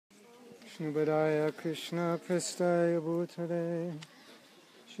Shnubadaya Krishna Prestaya Bhutale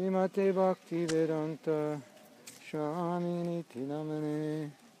Srimate Bhakti Vedanta Swamini Tinamane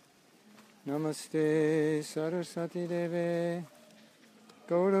Namaste Saraswati Deve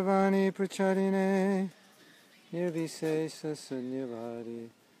Gauravani Pracharine Nirvisesa Sunyavari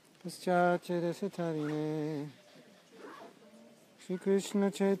Paschachara Satarine Shri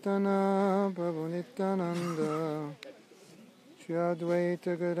Krishna Chaitanya Prabhu Nityananda Shri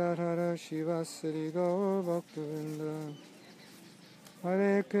Advaita Gadadhara Shivasari Gaur Bhaktivinoda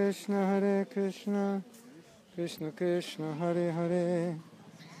Hare Krishna Krishna Krishna Hare Hare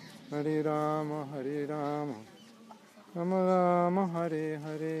Hare Rama Rama Rama Hare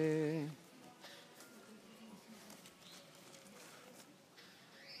Hare.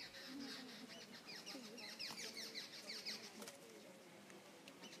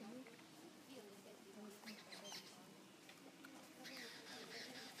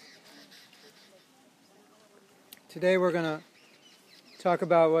 Today we're going to talk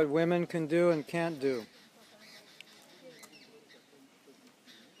about what women can do and can't do.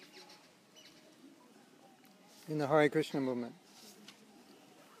 In the Hare Krishna movement.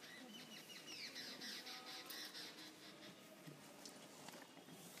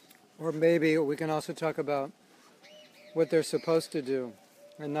 Or maybe we can also talk about what they're supposed to do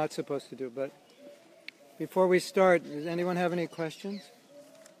and not supposed to do. But before we start, does anyone have any questions?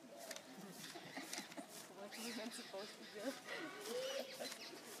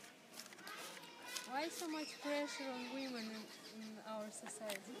 Why so much pressure on women in our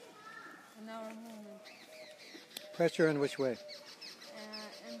society, in our movement? Pressure in which way?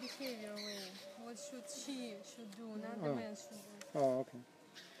 And behavior way. What she should do, not the man should do. Oh, okay.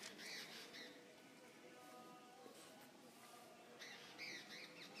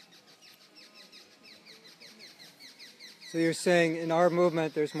 So you're saying in our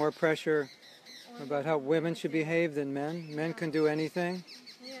movement there's more pressure about how women should behave than men? Men can do anything,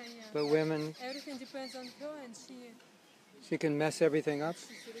 but women... Everything depends on her, and she can mess everything up?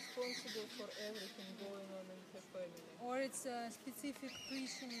 She's responsible for everything going on in her family. Or it's a specific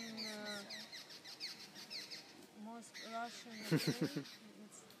preaching in most Russian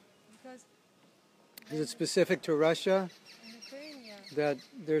because... Is it specific to Russia? In Ukraine, yeah. That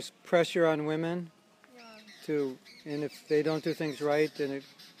there's pressure on women? Yeah. And if they don't do things right, then it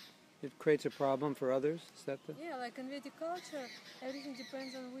creates a problem for others? Is that the... Yeah, like in Vedic culture, everything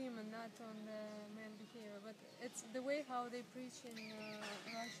depends on women, not on the man behavior. But it's the way how they preach in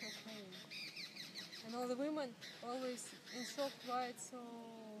Russia, Ukraine. And all the women always in shock, right? So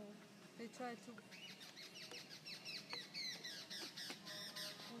they try to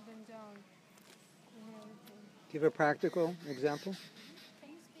pull them down in everything. Give a practical example?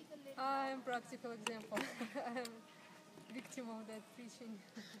 I'm a practical example. I'm victim of that preaching.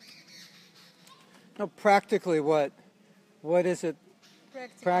 No, practically what? What is it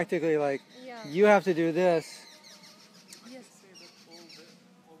practically like? Yeah. You have to do this. Yes.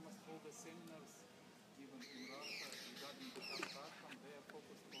 Almost all the seminars given in Russia regarding the Kartasham, they are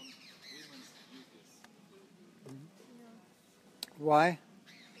focused on women's duties. Why? I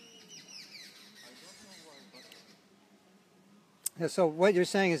don't know why, but... Yeah, so what you're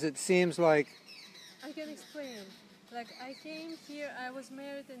saying is it seems like... I can explain. Like I came here, I was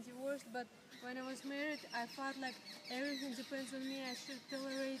married and divorced, but when I was married, I felt like everything depends on me. I should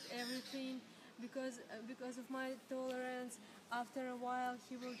tolerate everything because of my tolerance. After a while,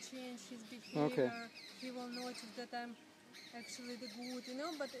 he will change his behavior. Okay. He will notice that I'm actually the good,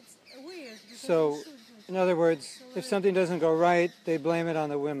 But it's weird. So, in other words, if something doesn't go right, they blame it on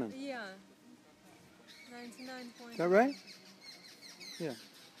the women. Yeah. 99.9. Is that right? Yeah.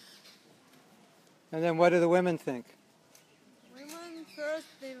 And then what do the women think? Women first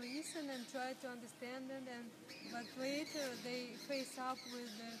they listen and try to understand it, but later they face up with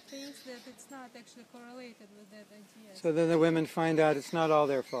things that it's not actually correlated with that idea. So then the women find out it's not all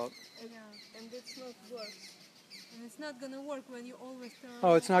their fault. Yeah, and it's not works. And it's not going to work when you always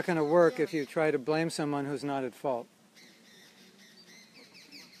tell... Oh, it's not going to work if you try to blame someone who's not at fault.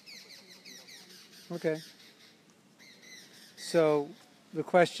 Okay. So the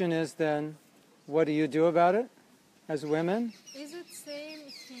question is then, what do you do about it as women? Is it same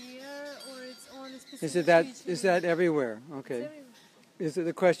here or it's only specific? Is that everywhere? Okay.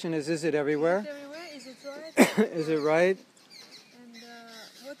 The question is it everywhere? Is it everywhere? Is it right? Is it right? And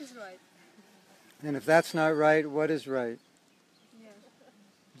what is right? And if that's not right, what is right?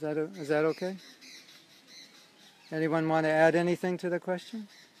 Yeah. Is that okay? Anyone want to add anything to the question?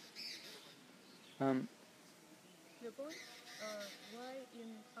 Why in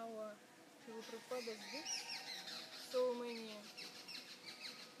our Prabhupada's books so many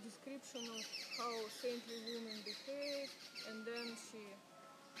descriptions description of how saintly women behave, and then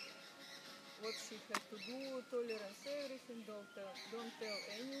what she has to do, tolerance everything, don't tell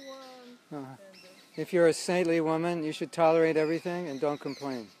anyone, Uh-huh. and If you're a saintly woman, you should tolerate everything and don't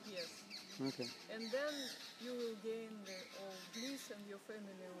complain. yes. Okay. And then you will gain all bliss, and your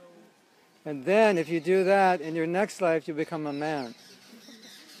family will. And then if you do that, in your next life you become a man.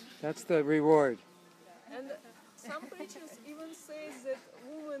 That's the reward. And some preachers even say that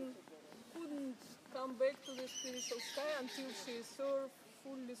woman couldn't come back to the spiritual sky until she is so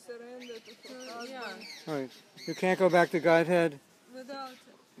fully surrendered to her husband. All right. You can't go back to Godhead Without,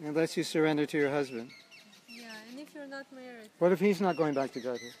 unless you surrender to your husband. yeah, and if you're not married, What if he's not going back to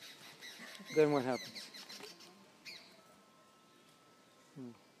Godhead? Then what happens?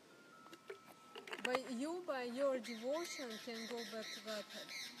 but you by your devotion can go back to Godhead.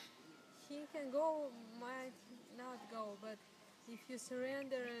 He can go, might not go, but if you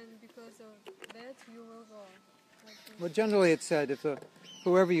surrender and because of that, you will go. Well, generally it's said if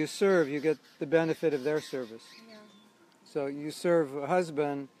whoever you serve, you get the benefit of their service. Yeah. So you serve a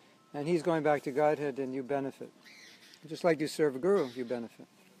husband, and he's going back to Godhead, and you benefit. Just like you serve a guru, you benefit.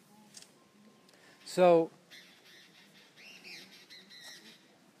 So,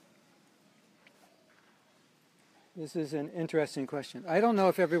 this is an interesting question. I don't know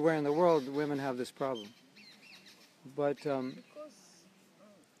if everywhere in the world women have this problem. But, Because,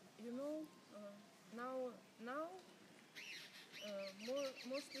 now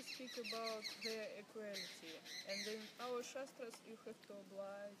mostly speak about their equality. And in our Shastras, you have to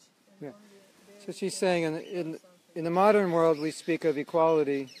oblige. And Yeah. only so there she's you saying can do in something. the modern world we speak of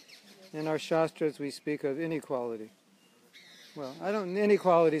equality. In our Shastras we speak of inequality. Well,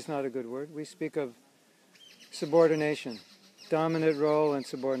 inequality is not a good word. We speak of subordination. Dominant role and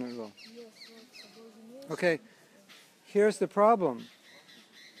subordinate role. Yes, subordination. Okay, here's the problem.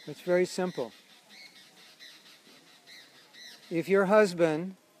 It's very simple. If your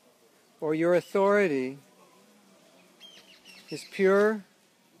husband or your authority is pure,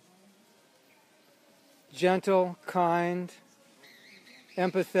 gentle, kind,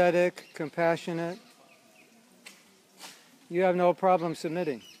 empathetic, compassionate, you have no problem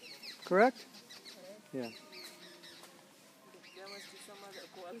submitting. Correct? Yeah. There must be some other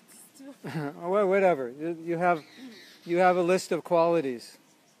qualities too. Well, whatever. You have a list of qualities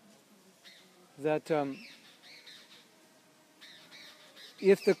that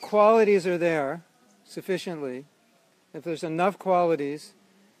if the qualities are there sufficiently, if there's enough qualities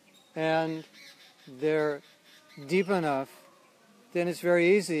and they're deep enough, then it's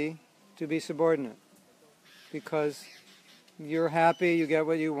very easy to be subordinate because you're happy, you get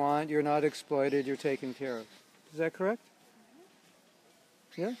what you want, you're not exploited, you're taken care of. Is that correct?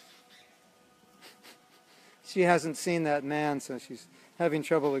 Yes? She hasn't seen that man, so she's having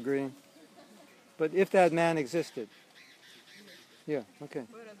trouble agreeing. But if that man existed, yeah, okay.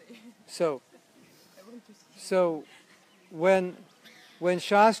 Where are they? So, I want to see. so when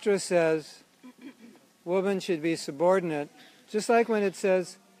Shastra says woman should be subordinate, just like when it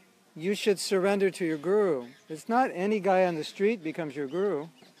says you should surrender to your guru, it's not any guy on the street becomes your guru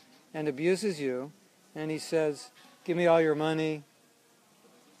and abuses you, and he says, give me all your money,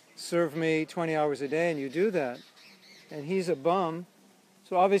 serve me 20 hours a day, and you do that, and he's a bum,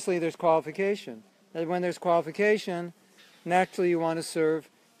 so obviously there's qualification. And when there's qualification, naturally you want to serve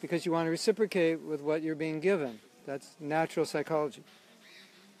because you want to reciprocate with what you're being given. That's natural psychology.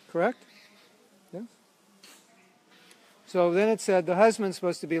 Correct? Yes? So then it said the husband's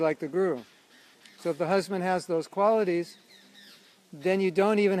supposed to be like the guru. So if the husband has those qualities, then you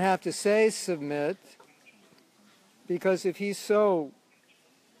don't even have to say submit, because if he's so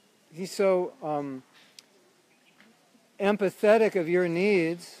empathetic of your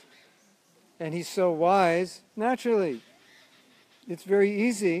needs, and he's so wise, naturally, it's very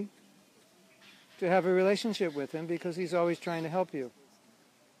easy to have a relationship with him because he's always trying to help you.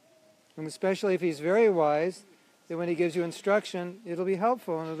 And especially if he's very wise, then when he gives you instruction, it'll be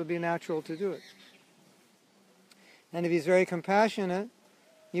helpful and it'll be natural to do it. And if he's very compassionate,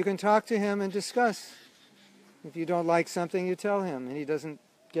 you can talk to him and discuss. If you don't like something, you tell him and he doesn't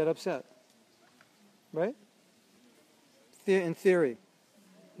get upset. Right? In theory.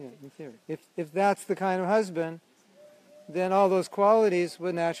 Yeah, in theory. If that's the kind of husband, then all those qualities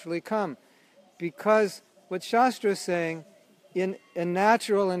would naturally come. Because what Shastra is saying, in a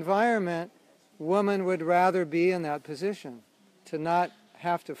natural environment, women would rather be in that position, to not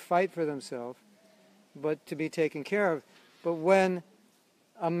have to fight for themselves, but to be taken care of. But when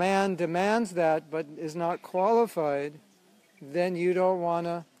a man demands that but is not qualified, then you don't want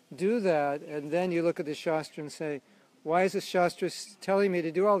to do that. And then you look at the Shastra and say, Why is the Shastra telling me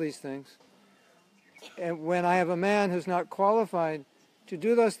to do all these things? And when I have a man who's not qualified to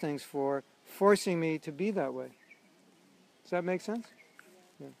do those things forcing me to be that way. Does that make sense?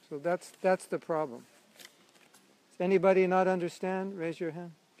 Yeah. So that's the problem. Does anybody not understand? Raise your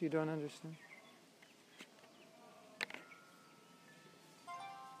hand if you don't understand.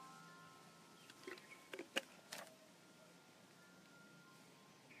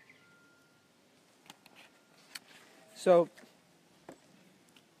 So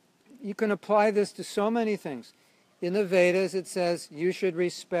you can apply this to so many things. In the Vedas it says you should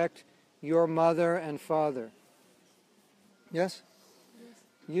respect your mother and father. Yes?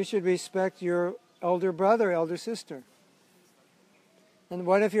 You should respect your elder brother, elder sister. And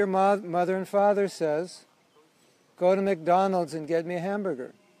what if your mother and father says, go to McDonald's and get me a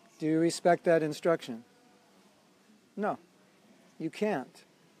hamburger? Do you respect that instruction? No, you can't,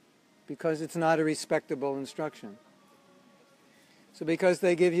 because it's not a respectable instruction. So because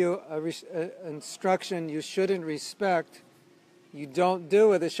they give you an instruction you shouldn't respect, you don't do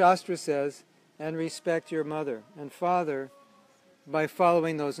what the Shastra says and respect your mother and father by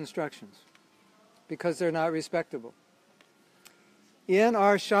following those instructions, because they're not respectable. In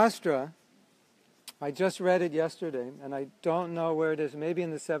our Shastra, I just read it yesterday, and I don't know where it is, maybe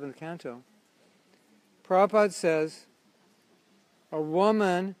in the 7th canto, Prabhupada says, a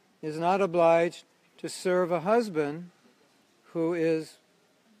woman is not obliged to serve a husband who is,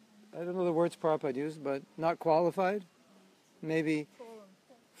 I don't know the words Prabhupada used, but not qualified, maybe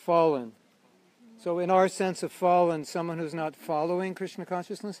fallen. So in our sense of fallen, someone who's not following Krishna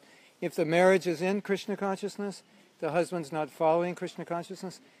consciousness, if the marriage is in Krishna consciousness, the husband's not following Krishna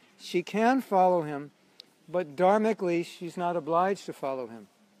consciousness, she can follow him, but dharmically she's not obliged to follow him.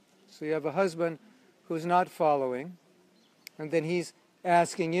 So you have a husband who's not following, and then he's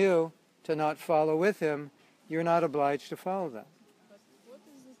asking you to not follow with him. You're not obliged to follow that. But what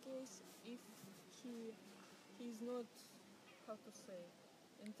is the case if he's not, how to say,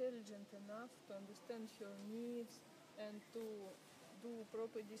 intelligent enough to understand her needs and to do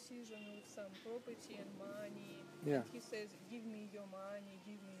proper decision with some property and money? Yeah. And he says, give me your money,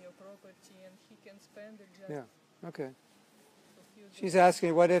 give me your property, and he can spend it just Yeah. Okay. a few days. She's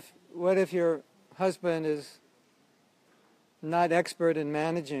asking, what if your husband is not expert in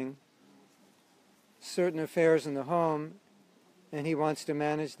managing certain affairs in the home, and he wants to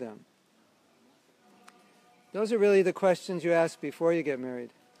manage them? Those are really the questions you ask before you get married.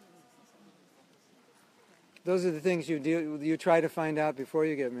 Those are the things you try to find out before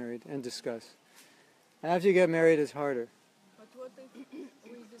you get married and discuss. After you get married, it's harder. But what if we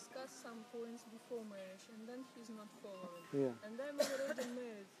discuss some points before marriage and then he's not following? Yeah. And I'm already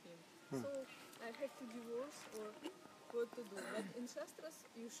married him. So I have to divorce or what to do? But in Shastras,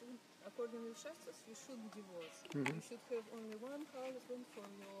 according to Shastras, you should divorce. You should have only one husband for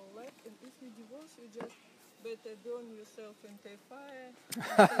your life, and if you divorce, you just better burn yourself into a fire.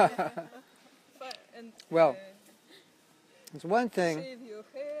 And Well, it's one thing. shave your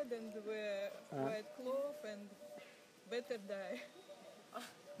head and wear white cloth and better die.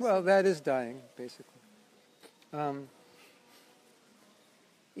 Well, that is dying, basically.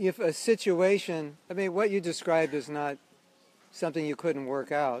 If a situation, I mean, what you described is not something you couldn't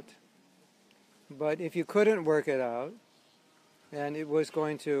work out, but if you couldn't work it out, and it was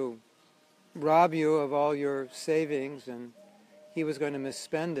going to rob you of all your savings, and he was going to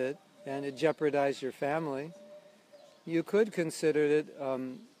misspend it, and it jeopardized your family, you could consider it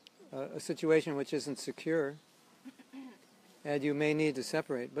a situation which isn't secure, and you may need to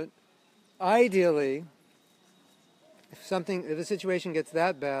separate. But ideally, if the situation gets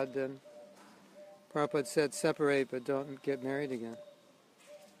that bad, then Prabhupada said separate, but don't get married again.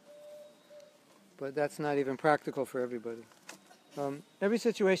 But that's not even practical for everybody. Every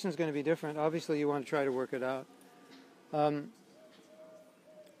situation is going to be different. Obviously, you want to try to work it out.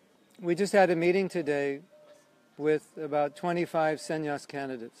 We just had a meeting today with about 25 sannyas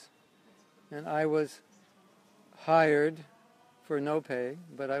candidates. And I was hired for no pay,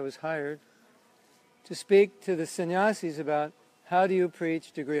 but I was hired to speak to the sannyasis about how do you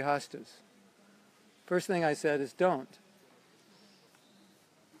preach to grihastas. First thing I said is don't,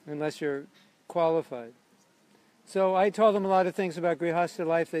 unless you're qualified. So I told them a lot of things about grihasta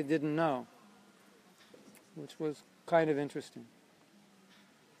life they didn't know, which was kind of interesting.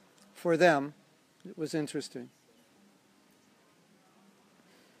 For them, it was interesting.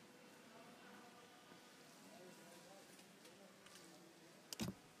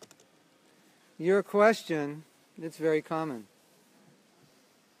 Your question, it's very common.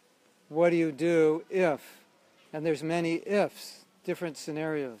 What do you do if? And there's many ifs, different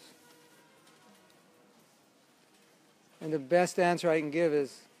scenarios. And the best answer I can give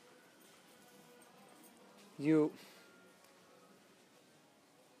is,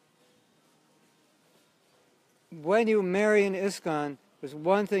 when you marry in ISKCON, there's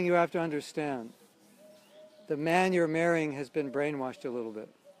one thing you have to understand. The man you're marrying has been brainwashed a little bit.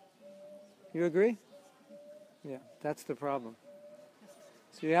 You agree? Yeah, that's the problem.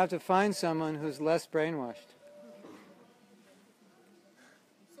 So you have to find someone who's less brainwashed.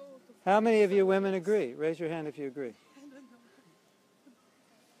 How many of you women agree? Raise your hand if you agree.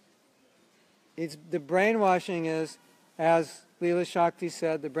 The brainwashing is, as Leela Shakti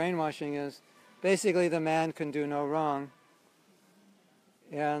said, the brainwashing is basically the man can do no wrong.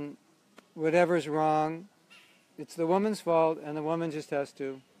 And whatever's wrong, it's the woman's fault, and the woman just has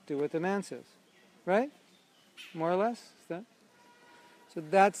to do what the man says. Right? More or less? Is that? So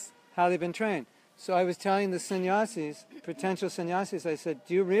that's how they've been trained. So I was telling the sannyasis, potential sannyasis, I said,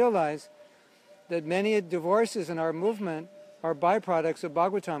 do you realize that many divorces in our movement are byproducts of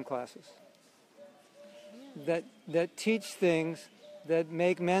Bhagavatam classes? That teach things that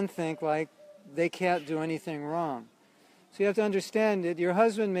make men think like they can't do anything wrong. So you have to understand that your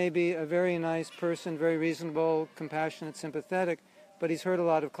husband may be a very nice person, very reasonable, compassionate, sympathetic, but he's heard a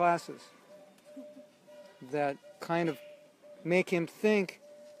lot of classes that kind of make him think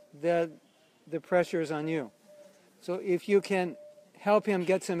that the pressure is on you. So if you can help him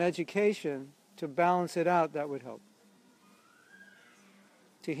get some education to balance it out, that would help.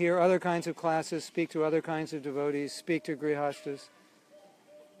 To hear other kinds of classes, speak to other kinds of devotees, speak to grihastas,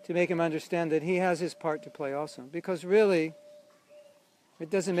 to make him understand that he has his part to play also. Because really,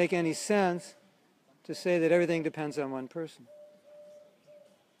 it doesn't make any sense to say that everything depends on one person.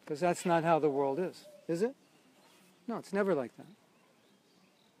 Because that's not how the world is it? No, it's never like that.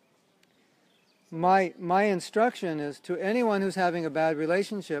 My instruction is, to anyone who's having a bad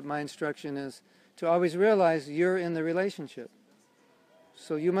relationship, my instruction is to always realize you're in the relationship.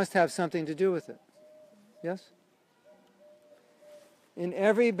 So you must have something to do with it. Yes? In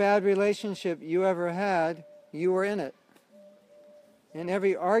every bad relationship you ever had, you were in it. In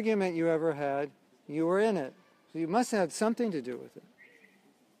every argument you ever had, you were in it. So you must have something to do with it.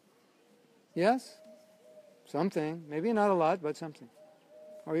 Yes? Something. Maybe not a lot, but something.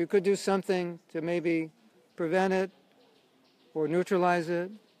 Or you could do something to maybe prevent it, or neutralize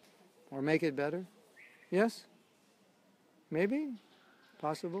it, or make it better. Yes? Maybe?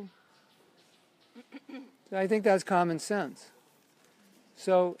 Possible? So I think that's common sense.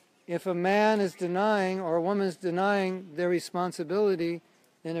 So if a man is denying, or a woman is denying their responsibility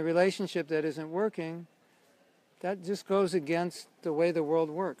in a relationship that isn't working, that just goes against the way the world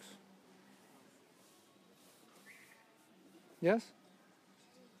works. Yes?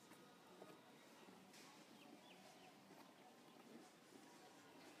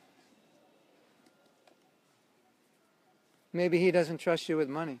 Maybe he doesn't trust you with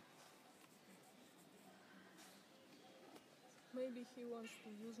money. Maybe he wants to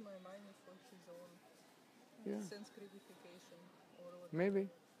use my money for his own sense gratification or whatever. Maybe.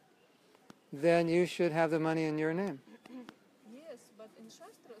 Then you should have the money in your name. Yes, but in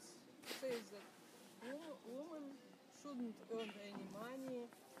Shastras says that woman shouldn't earn any money.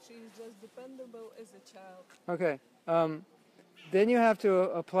 She is just dependable as a child. Okay. Then you have to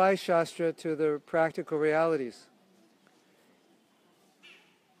apply Shastra to the practical realities.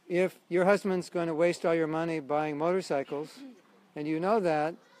 If your husband's going to waste all your money buying motorcycles, and you know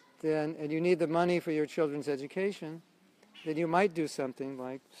that, then, and you need the money for your children's education, then you might do something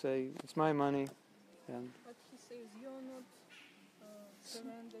like say, it's my money. And but he says, you're not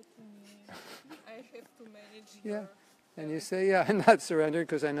surrendered to me. I have to manage your... And you say, yeah, I'm not surrendered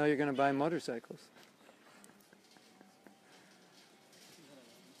because I know you're going to buy motorcycles.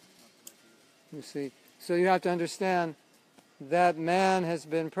 You see, so you have to understand that man has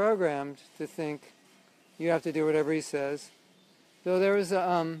been programmed to think you have to do whatever he says. So there was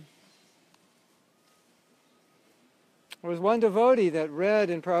one devotee that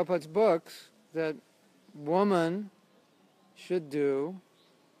read in Prabhupada's books that woman should do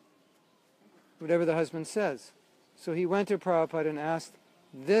whatever the husband says. So he went to Prabhupada and asked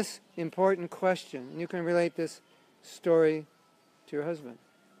this important question. And you can relate this story to your husband.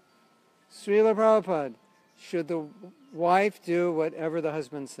 Srila Prabhupada, should the wife do whatever the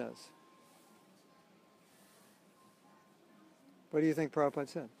husband says? What do you think Prabhupada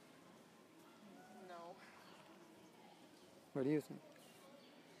said? No. What do you think?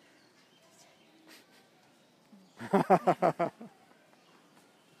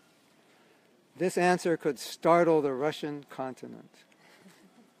 This answer could startle the Russian continent.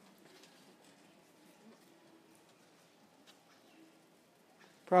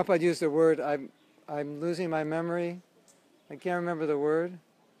 Prabhupada used the word, I'm losing my memory. I can't remember the word,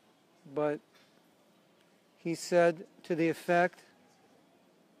 but he said to the effect,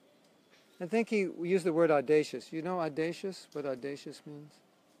 I think he used the word audacious. You know audacious? What audacious means?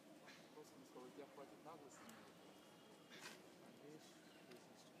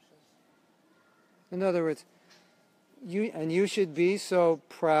 In other words, you should be so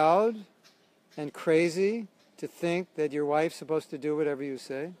proud and crazy to think that your wife's supposed to do whatever you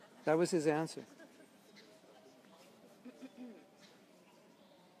say. That was his answer.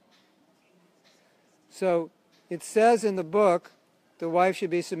 So it says in the book, the wife should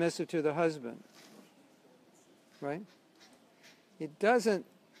be submissive to the husband. Right?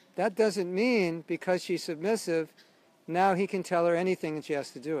 That doesn't mean because she's submissive, now he can tell her anything and she has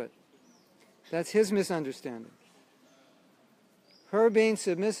to do it. That's his misunderstanding. Her being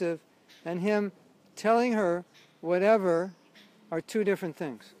submissive and him telling her whatever are two different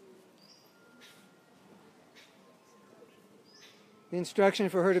things. The instruction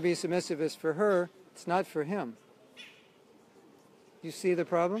for her to be submissive is for her, it's not for him. You see the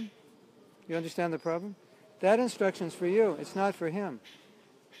problem? You understand the problem? That instruction's for you, it's not for him.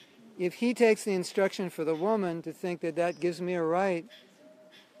 If he takes the instruction for the woman to think that that gives me a right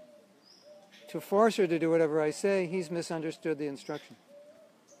to force her to do whatever I say, he's misunderstood the instruction.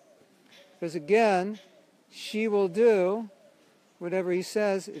 Because again, she will do whatever he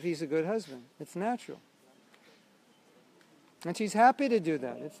says if he's a good husband. It's natural. And she's happy to do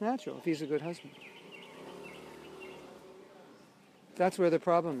that. It's natural if he's a good husband. That's where the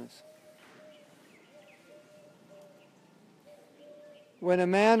problem is. When a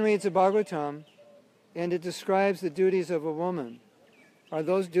man reads a Bhagavatam and it describes the duties of a woman, are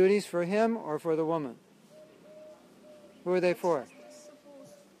those duties for him or for the woman? Who are they for? Suppose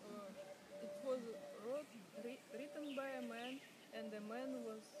it was written by a man and the man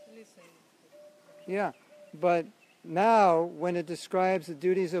was listening. Yeah, but now when it describes the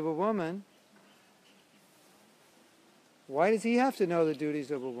duties of a woman, why does he have to know the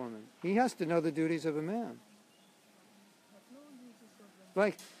duties of a woman? He has to know the duties of a man. But no duties of the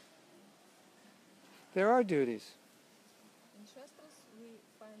Like, there are duties. In Shastras we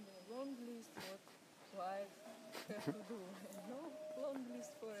find a long list what wife have to do. And no long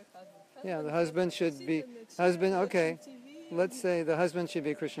list for a husband. Yeah, the husband should sit be, in the chair, husband, watch okay, TV, let's say the husband should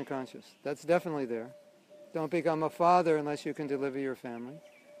be Krishna conscious. That's definitely there. Don't become a father unless you can deliver your family.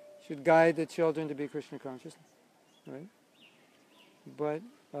 Should guide the children to be Krishna conscious, right? But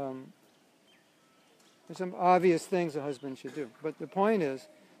there's some obvious things a husband should do. But the point is,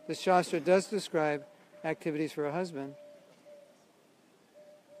 the Shastra does describe activities for a husband.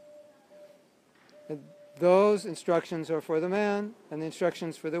 And those instructions are for the man, and the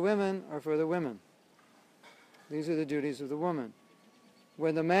instructions for the women are for the women. These are the duties of the woman.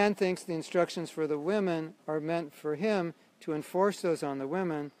 When the man thinks the instructions for the women are meant for him to enforce those on the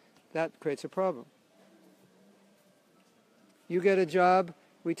women, that creates a problem. You get a job,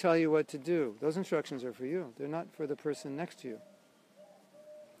 we tell you what to do. Those instructions are for you. They're not for the person next to you.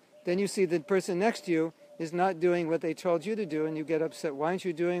 Then you see the person next to you is not doing what they told you to do, and you get upset. Why aren't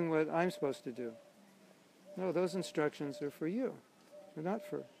you doing what I'm supposed to do? No, those instructions are for you. They're not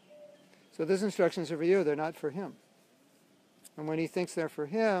for... So those instructions are for you. They're not for him. And when he thinks they're for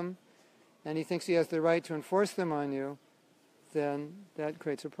him, and he thinks he has the right to enforce them on you, then that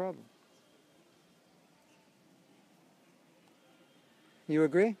creates a problem. You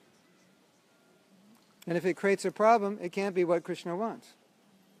agree? And if it creates a problem, it can't be what Krishna wants.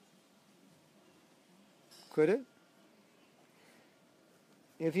 Could it?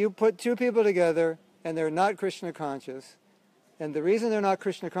 If you put two people together and they're not Krishna conscious, and the reason they're not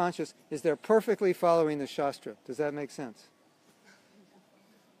Krishna conscious is they're perfectly following the Shastra. Does that make sense?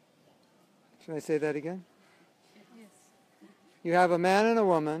 Should I say that again? Yes. You have a man and a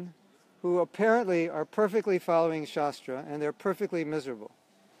woman who apparently are perfectly following Shastra, and they're perfectly miserable.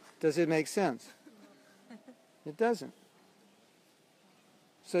 Does it make sense? It doesn't.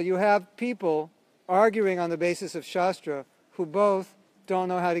 So you have people arguing on the basis of Shastra who both don't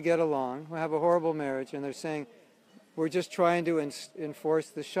know how to get along, who have a horrible marriage, and they're saying, we're just trying to enforce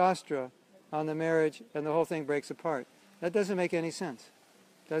the Shastra on the marriage, and the whole thing breaks apart. That doesn't make any sense,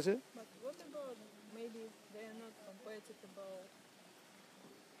 does it? But what about maybe they are not compatible?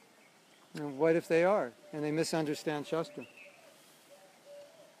 And what if they are, and they misunderstand Shastra?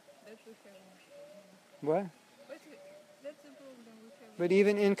 That we have. What? That's the problem we have. But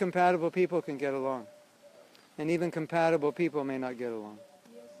even incompatible people can get along. And even compatible people may not get along.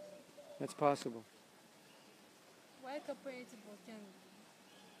 Yes. That's possible. Why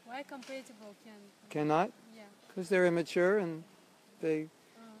compatible can? Cannot? Yeah. Because they're immature and they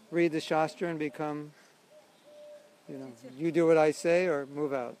read the Shastra and become you do what I say or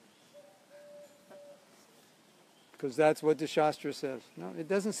move out. Because that's what the Shastra says. No, it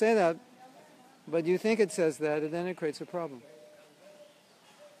doesn't say that, but you think it says that, and then it creates a problem.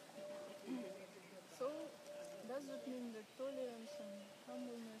 So, does it mean that tolerance and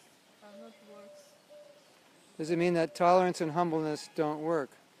humbleness are not works? Does it mean that tolerance and humbleness don't work?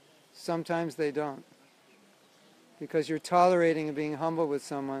 Sometimes they don't. Because you're tolerating and being humble with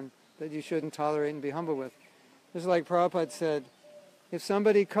someone that you shouldn't tolerate and be humble with. Just like Prabhupada said, if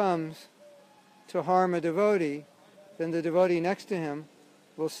somebody comes to harm a devotee, then the devotee next to him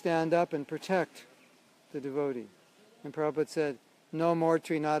will stand up and protect the devotee. And Prabhupada said, no more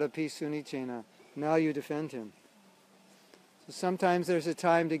trinadapi sunichena. Now you defend him. So sometimes there's a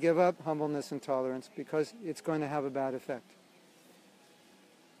time to give up humbleness and tolerance because it's going to have a bad effect.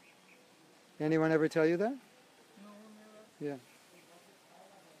 Anyone ever tell you that? No, never. Yeah.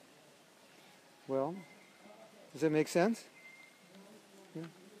 Well, does it make sense? Yeah.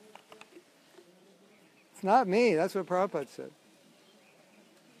 It's not me. That's what Prabhupada said.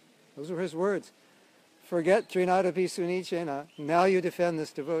 Those were his words. Forget trinadapi sunichena. Now you defend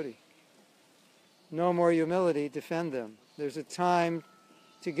this devotee. No more humility. Defend them. There's a time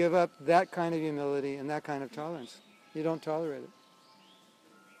to give up that kind of humility and that kind of tolerance. You don't tolerate it.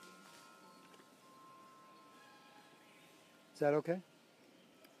 Is that okay?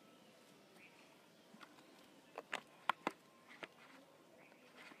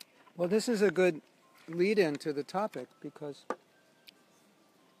 Well, this is a good lead-in to the topic because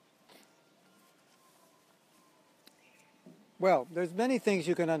there's many things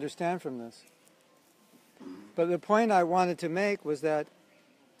you can understand from this. But the point I wanted to make was that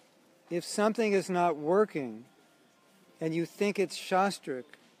if something is not working and you think it's Shastric,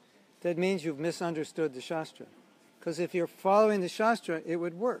 that means you've misunderstood the Shastra. Because if you're following the Shastra, it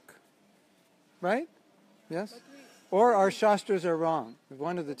would work. Right? Yes? Or our Shastras are wrong.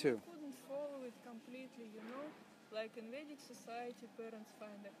 One of the two. We couldn't follow it completely, Like in Vedic society, parents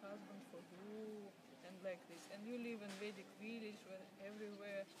find a husband for you, and like this. And you live in Vedic village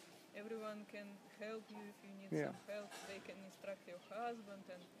where everyone can help you if you need some help. They can instruct your husband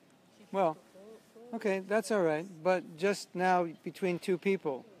and he Well, follow. okay, that's all right. But just now, between two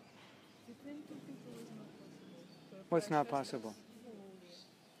people, Between two people is not possible. what's not possible?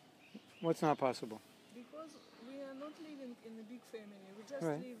 What's not possible? Because we are not living in a big family. We just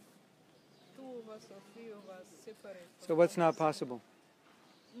Right. live, two of us or three of us separate. So what's not possible?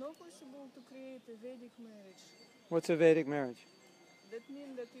 Not possible to create a Vedic marriage. What's a Vedic marriage? That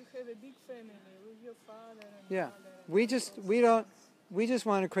means that you have a big family with your father and Yeah. mother. We just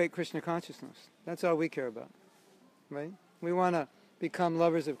want to create Krishna consciousness. That's all we care about. Right? We want to become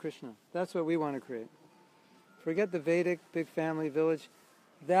lovers of Krishna. That's what we want to create. Forget the Vedic, big family, village.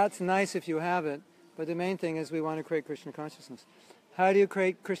 That's nice if you have it, but the main thing is we want to create Krishna consciousness. How do you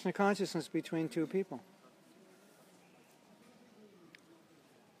create Krishna consciousness between two people?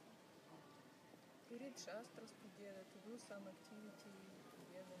 To read Shastras together, to do some activity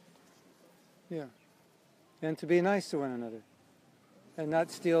together. Yeah. And to be nice to one another. And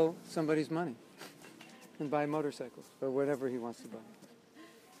not steal somebody's money. And buy motorcycles. Or whatever he wants to buy.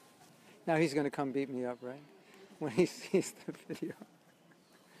 Now he's going to come beat me up, right? When he sees the video.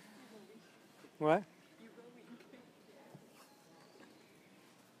 What?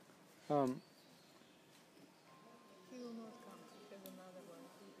 He will not come. He has another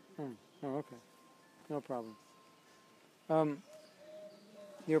one. Oh, okay. No problem.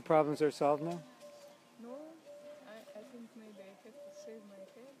 Your problems are solved now? No, I think maybe I have to shave my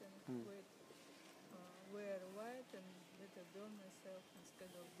head and wear white and better burn myself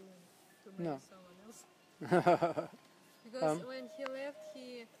instead of doing to marry someone else. Because when he left,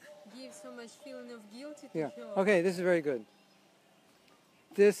 he gave so much feeling of guilty to Yeah. her. Okay, this is very good.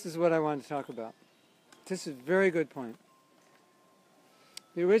 This is what I want to talk about. This is a very good point.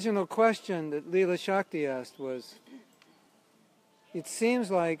 The original question that Leela Shakti asked was, it seems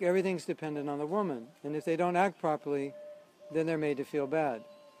like everything's dependent on the woman, and if they don't act properly, then they're made to feel bad.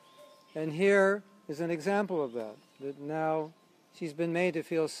 And here is an example of that, that now she's been made to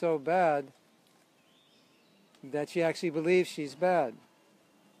feel so bad that she actually believes she's bad.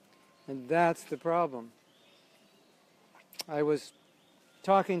 And that's the problem. I was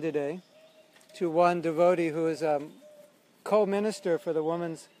talking today to one devotee who is a co-minister for the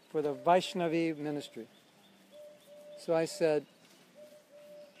Vaishnavi ministry. So I said,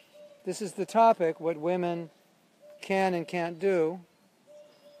 this is the topic, what women can and can't do.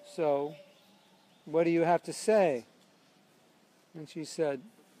 So, what do you have to say? And she said,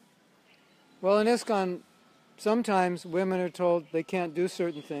 well, in ISKCON, sometimes women are told they can't do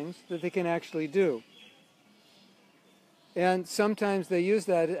certain things that they can actually do. And sometimes they use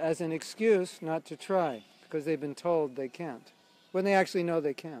that as an excuse not to try, because they've been told they can't, when they actually know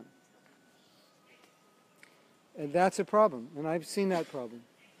they can. And that's a problem, and I've seen that problem.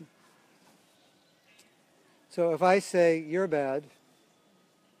 So if I say, you're bad,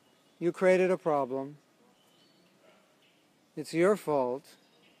 you created a problem, it's your fault,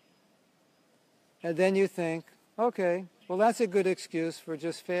 and then you think, okay, well that's a good excuse for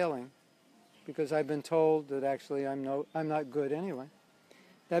just failing, because I've been told that actually I'm not good anyway.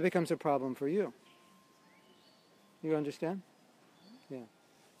 That becomes a problem for you. You understand? Yeah.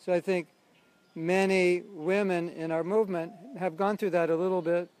 So I think many women in our movement have gone through that a little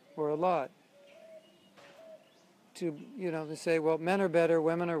bit or a lot. To, they say, well, men are better,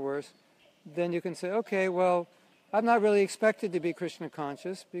 women are worse. Then you can say, okay, well, I'm not really expected to be Krishna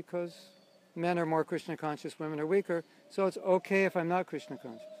conscious because men are more Krishna conscious, women are weaker, so it's okay if I'm not Krishna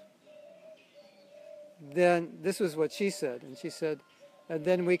conscious. Then this was what she said, and she said, and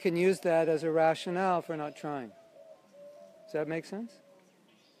then we can use that as a rationale for not trying. Does that make sense?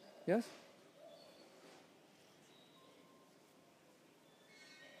 Yes?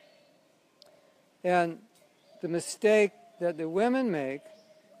 And the mistake that the women make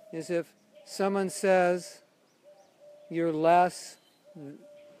is if someone says, you're less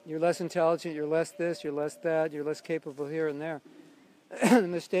intelligent, you're less this, you're less that, you're less capable here and there. The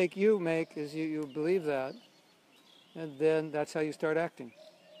mistake you make is you believe that, and then that's how you start acting.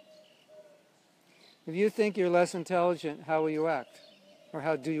 If you think you're less intelligent, how will you act? Or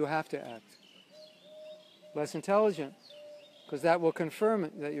how do you have to act? Less intelligent, because that will confirm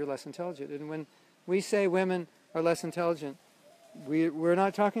that you're less intelligent. And when we say women are less intelligent, we're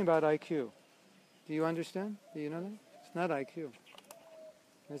not talking about IQ. Do you understand? Do you know that? It's not IQ. It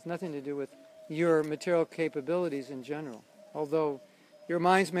has nothing to do with your material capabilities in general. Although your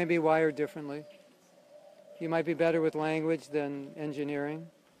minds may be wired differently. You might be better with language than engineering.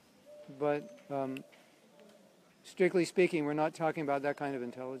 But strictly speaking, we're not talking about that kind of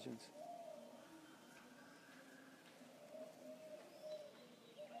intelligence.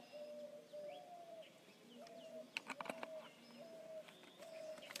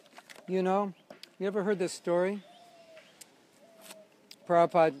 You ever heard this story?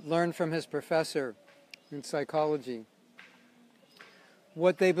 Prabhupada learned from his professor in psychology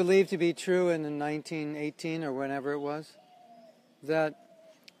what they believed to be true in 1918 or whenever it was, that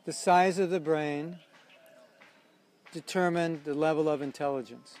the size of the brain determined the level of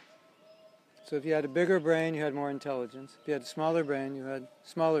intelligence. So if you had a bigger brain, you had more intelligence. If you had a smaller brain, you had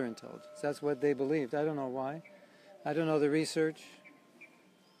smaller intelligence. That's what they believed. I don't know why. I don't know the research.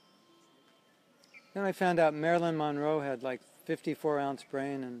 Then I found out Marilyn Monroe had like 54-ounce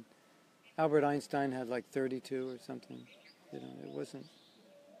brain and Albert Einstein had like 32 or something. It wasn't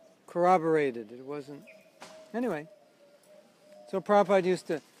corroborated. It wasn't... Anyway, so Prabhupada used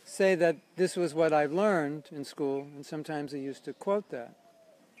to say that this was what I've learned in school, and sometimes he used to quote that.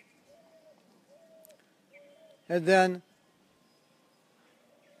 And then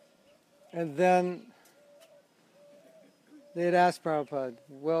they had asked Prabhupada,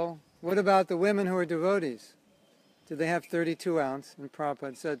 well, what about the women who are devotees? Do they have 32 ounce? And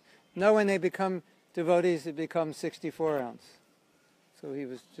Prabhupada said, no, when they become devotees, it becomes 64 ounce. So he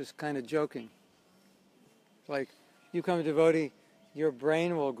was just kind of joking. Like, you become a devotee, your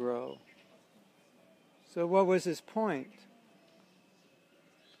brain will grow. So what was his point?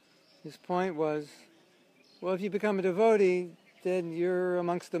 His point was, well, if you become a devotee, then you're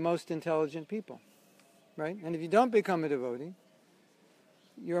amongst the most intelligent people, right? And if you don't become a devotee,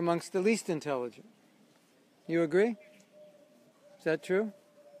 you're amongst the least intelligent. You agree? Is that true?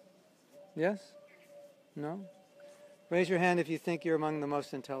 Yes? No? Raise your hand if you think you're among the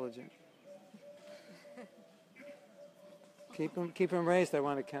most intelligent. Keep them raised, I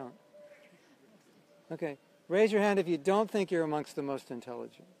want to count. Okay. Raise your hand if you don't think you're amongst the most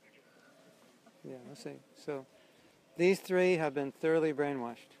intelligent. Yeah, let's see. So, these three have been thoroughly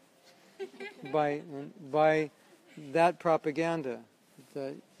brainwashed by that propaganda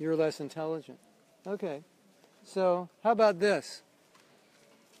that you're less intelligent. Okay. So, how about this?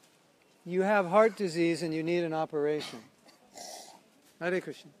 You have heart disease and you need an operation. Hare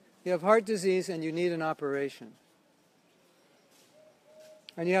Krishna. You have heart disease and you need an operation.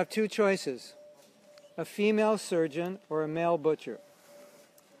 And you have two choices, a female surgeon or a male butcher.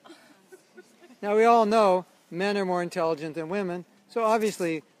 Now we all know men are more intelligent than women, so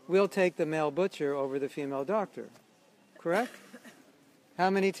obviously we'll take the male butcher over the female doctor. Correct? How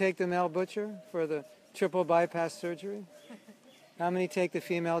many take the male butcher for the triple bypass surgery? How many take the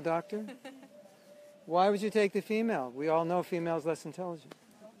female doctor? Why would you take the female? We all know female's less intelligent.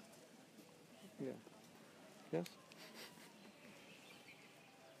 Yeah. Yes?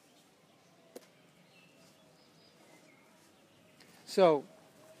 So,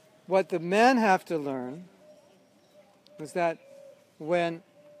 what the men have to learn is that when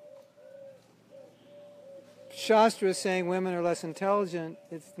Shastra is saying women are less intelligent,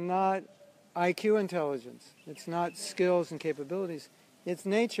 it's not IQ intelligence. It's not skills and capabilities. It's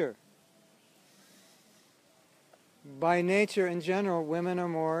nature. By nature, in general, women are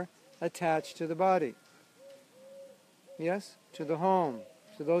more attached to the body. Yes? To the home,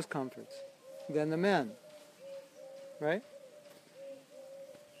 to those comforts, than the men. Right?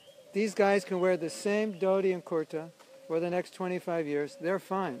 These guys can wear the same dhoti and kurta for the next 25 years. They're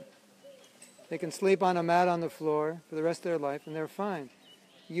fine. They can sleep on a mat on the floor for the rest of their life, and they're fine.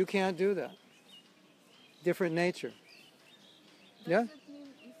 You can't do that. Different nature. Yeah? Does it mean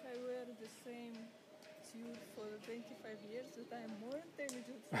if I wear the same suit for 25 years that I am more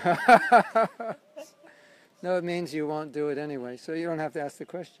intelligent? No, it means you won't do it anyway, so you don't have to ask the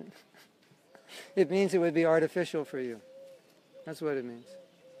question. It means it would be artificial for you. That's what it means.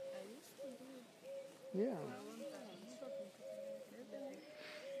 I used to do it Yeah. for a long time.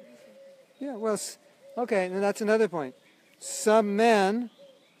 Yeah, well, okay, and that's another point. Some men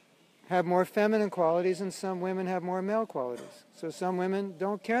have more feminine qualities and some women have more male qualities. So some women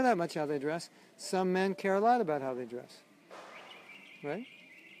don't care that much how they dress. Some men care a lot about how they dress. Right?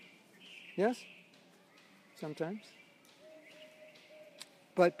 Yes? Sometimes.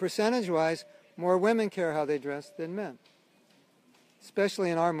 But percentage-wise, more women care how they dress than men.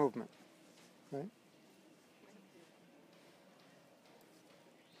 Especially in our movement. Right?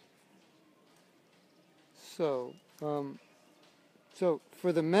 So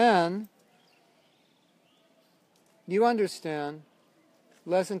for the men, you understand,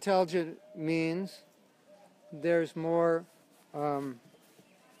 less intelligent means there's more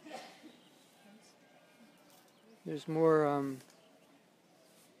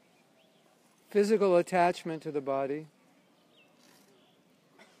physical attachment to the body.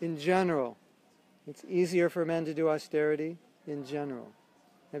 In general, it's easier for men to do austerity in general.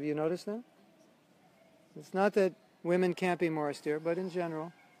 Have you noticed that? It's not that women can't be more austere, but in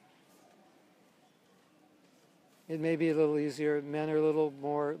general, it may be a little easier. Men are a little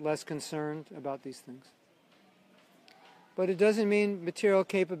less concerned about these things. But it doesn't mean material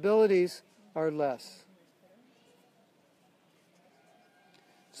capabilities are less.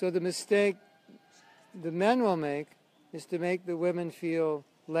 So the mistake the men will make is to make the women feel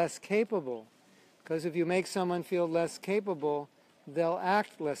less capable. Because if you make someone feel less capable, they'll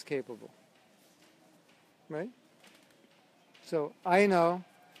act less capable. Right? So I know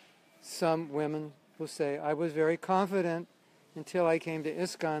some women will say, I was very confident until I came to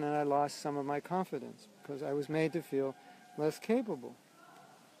ISKCON and I lost some of my confidence because I was made to feel less capable.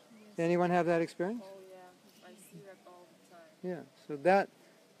 Yes. Anyone have that experience? Oh yeah, I see that all the time. Yeah, so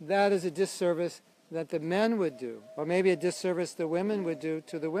that is a disservice that the men would do, or maybe a disservice the women would do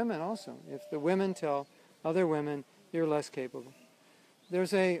to the women also. If the women tell other women, you're less capable.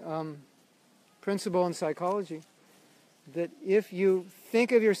 There's a principle in psychology that if you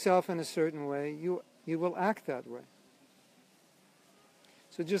think of yourself in a certain way, you will act that way.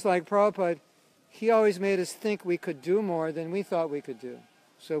 So just like Prabhupada, he always made us think we could do more than we thought we could do.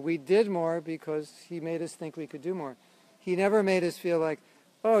 So we did more because he made us think we could do more. He never made us feel like,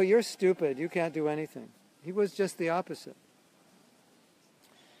 oh, you're stupid, you can't do anything. He was just the opposite.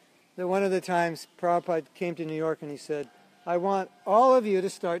 Then one of the times Prabhupada came to New York and he said, I want all of you to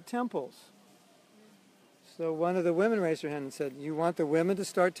start temples. So one of the women raised her hand and said, you want the women to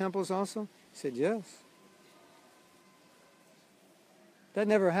start temples also? He said, yes. That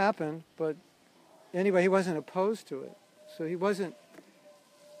never happened, but anyway, he wasn't opposed to it. So he wasn't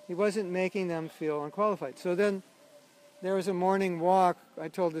making them feel unqualified. So then there was a morning walk. I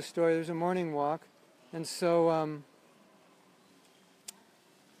told this story. There was a morning walk. And so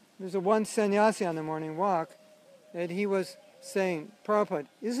there's a one sannyasi on the morning walk, and he was saying, Prabhupada,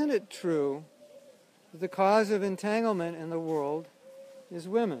 isn't it true that the cause of entanglement in the world is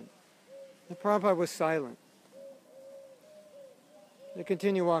women? And Prabhupada was silent. They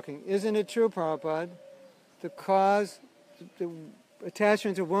continue walking. Isn't it true, Prabhupada, the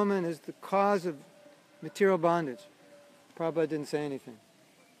attachment to woman is the cause of material bondage? Prabhupada didn't say anything.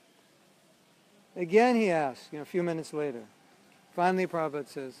 Again he asked, a few minutes later. Finally Prabhupada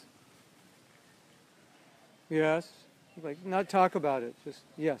says, yes. Like, not talk about it, just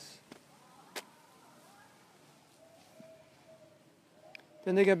yes.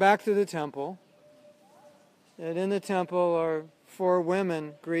 Then they get back to the temple, and in the temple are 4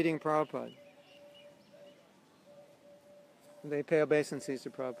 women greeting Prabhupada. They pay obeisances to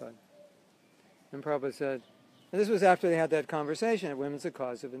Prabhupada. And Prabhupada said, and this was after they had that conversation, that women's the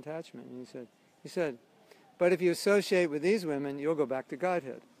cause of attachment. And he said, But if you associate with these women, you'll go back to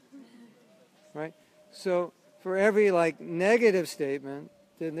Godhead. Right? So for every negative statement,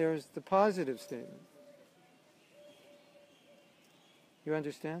 then there's the positive statement. You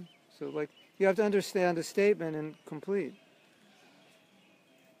understand? So you have to understand a statement and complete.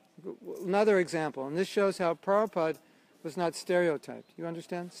 Another example, and this shows how Prabhupada was not stereotyped. You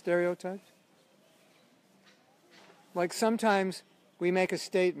understand? Stereotyped? Like sometimes we make a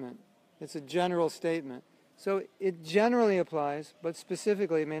statement. It's a general statement. So it generally applies, but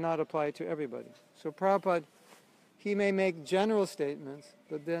specifically it may not apply to everybody. So Prabhupada, he may make general statements,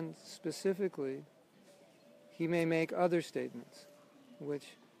 but then specifically he may make other statements which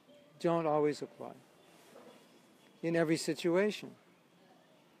don't always apply in every situation.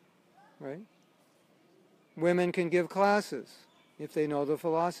 Right? Women can give classes if they know the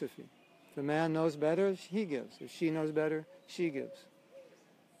philosophy. If the man knows better, he gives. If she knows better, she gives.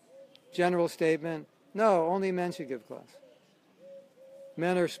 General statement, no, only men should give class.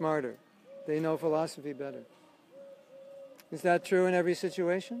 Men are smarter. They know philosophy better. Is that true in every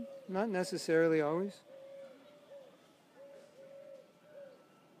situation? Not necessarily always.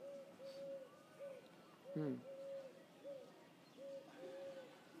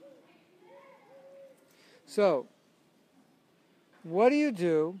 So, what do you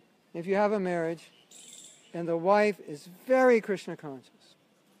do if you have a marriage and the wife is very Krishna conscious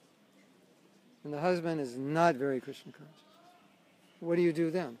and the husband is not very Krishna conscious? What do you do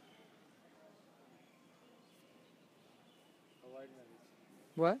then? Avoid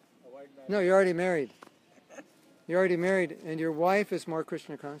marriage. What? Avoid marriage. No, you're already married. You're already married and your wife is more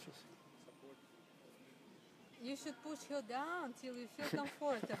Krishna conscious. You should push her down till you feel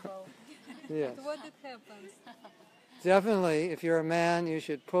comfortable. Yes. But what it happens? Definitely, if you're a man, you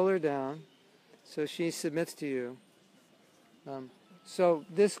should pull her down so she submits to you. So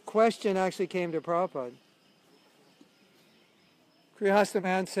this question actually came to Prabhupada. Grihastha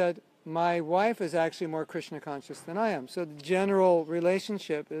man said, my wife is actually more Krishna conscious than I am. So the general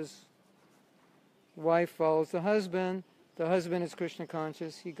relationship is wife follows the husband is Krishna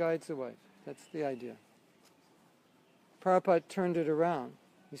conscious, he guides the wife. That's the idea. Prabhupada turned it around.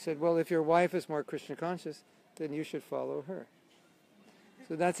 He said, well, if your wife is more Krishna conscious, then you should follow her.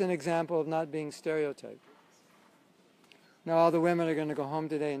 So that's an example of not being stereotyped. Now all the women are going to go home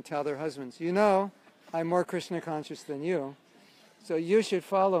today and tell their husbands, you know, I'm more Krishna conscious than you, so you should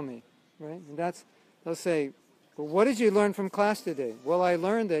follow me. Right? And they'll say, well, what did you learn from class today? Well, I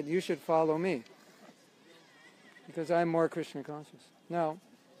learned that you should follow me because I'm more Krishna conscious. Now,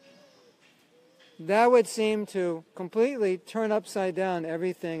 that would seem to completely turn upside down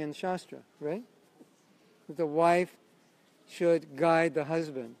everything in Shastra, right? That the wife should guide the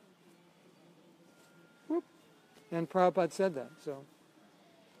husband. Whoop. And Prabhupada said that, so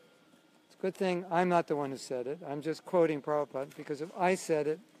it's a good thing I'm not the one who said it. I'm just quoting Prabhupada, because if I said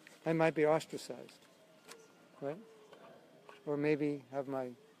it, I might be ostracized, right? Or maybe have my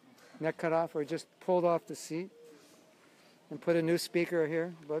neck cut off, or just pulled off the seat and put a new speaker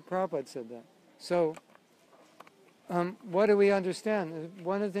here, but Prabhupada said that. So, what do we understand?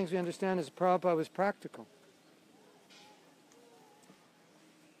 One of the things we understand is Prabhupada was practical.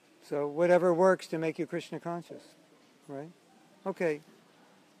 So, whatever works to make you Krishna conscious, right? Okay.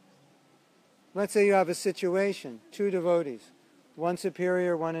 Let's say you have a situation, two devotees, one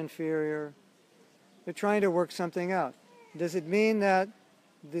superior, one inferior. They're trying to work something out. Does it mean that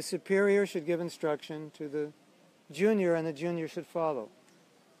the superior should give instruction to the junior and the junior should follow?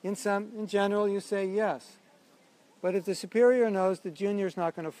 In general, you say yes. But if the superior knows the junior is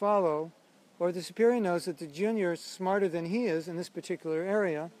not going to follow, or the superior knows that the junior is smarter than he is in this particular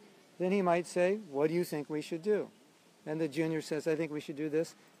area, then he might say, what do you think we should do? And the junior says, I think we should do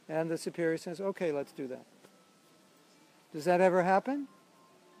this. And the superior says, okay, let's do that. Does that ever happen?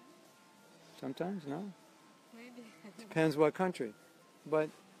 Sometimes, no. Maybe. Depends what country.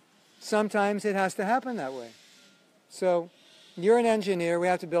 But sometimes it has to happen that way. So, you're an engineer, we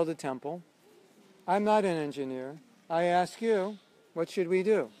have to build a temple. I'm not an engineer. I ask you, what should we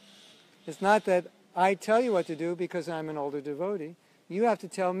do? It's not that I tell you what to do because I'm an older devotee. You have to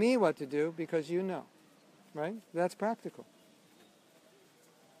tell me what to do because you know. Right? That's practical.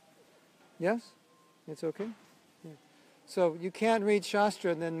 Yes? It's okay? Yeah. So you can't read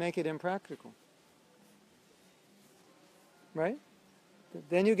Shastra and then make it impractical. Right?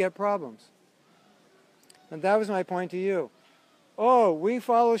 Then you get problems. And that was my point to you. Oh, we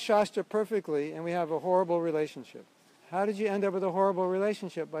follow Shastra perfectly and we have a horrible relationship. How did you end up with a horrible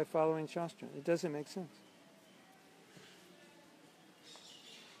relationship by following Shastra? It doesn't make sense.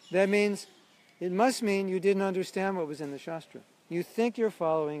 That means, it must mean you didn't understand what was in the Shastra. You think you're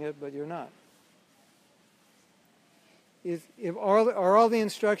following it, but you're not. Are all the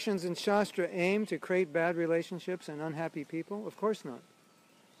instructions in Shastra aimed to create bad relationships and unhappy people? Of course not.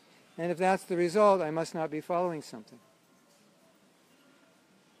 And if that's the result, I must not be following something.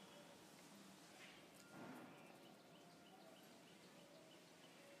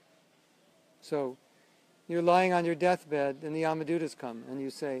 So, you're lying on your deathbed and the Yamadutas come and you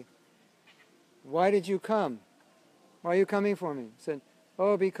say, "Why did you come? Why are you coming for me?" He said,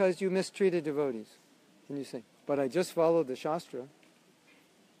 "Oh, because you mistreated devotees." And you say, "But I just followed the Shastra."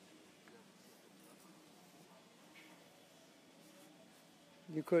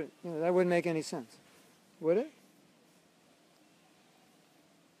 That wouldn't make any sense, would it?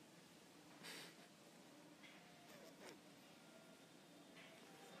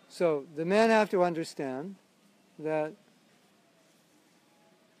 So the men have to understand that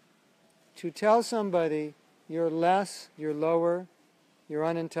to tell somebody you're less, you're lower, you're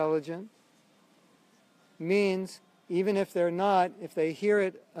unintelligent, means even if they're not, if they hear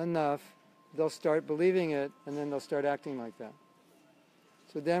it enough, they'll start believing it, and then they'll start acting like that.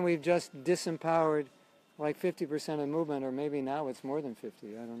 So then we've just disempowered like 50% of the movement, or maybe now it's more than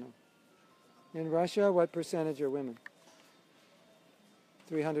 50, I don't know. In Russia, what percentage are women?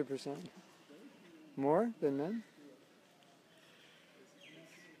 300%? More than men?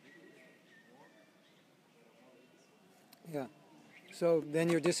 Yeah. So then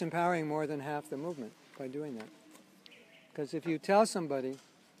you're disempowering more than half the movement by doing that. Because if you tell somebody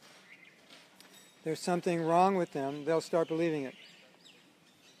there's something wrong with them, they'll start believing it.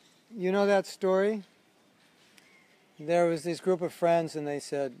 You know that story? There was this group of friends and they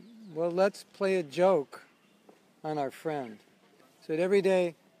said, well, let's play a joke on our friend. So that every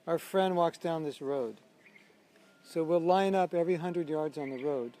day our friend walks down this road. So we'll line up every 100 yards on the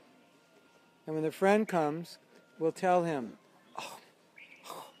road. And when the friend comes, we'll tell him, oh,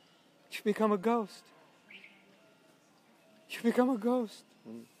 you become a ghost. You become a ghost.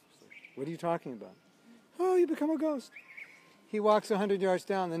 And what are you talking about? Oh, you become a ghost. He walks 100 yards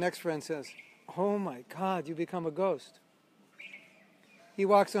down. The next friend says, oh my God, you become a ghost. He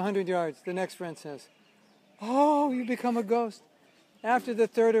walks 100 yards. The next friend says, oh, you become a ghost. After the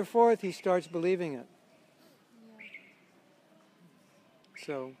third or fourth, he starts believing it.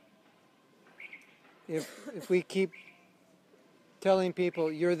 So, if we keep telling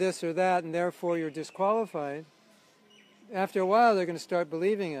people you're this or that and therefore you're disqualified, after a while they're going to start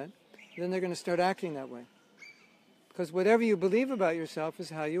believing it. Then they're going to start acting that way. Because whatever you believe about yourself is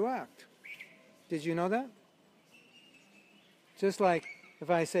how you act. Did you know that? Just like if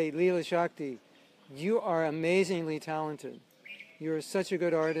I say, Leela Shakti, you are amazingly talented. You're such a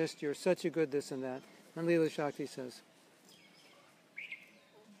good artist. You're such a good this and that. And Leela Shakti says,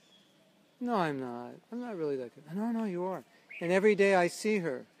 no, I'm not. I'm not really that good. No, you are. And every day I see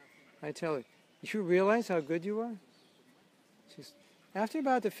her, I tell her, you realize how good you are? After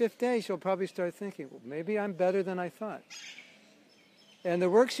about the fifth day, she'll probably start thinking, well, maybe I'm better than I thought. And the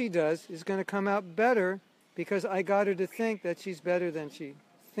work she does is going to come out better because I got her to think that she's better than she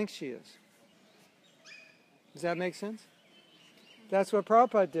thinks she is. Does that make sense? That's what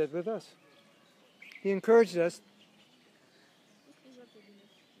Prabhupada did with us. He encouraged us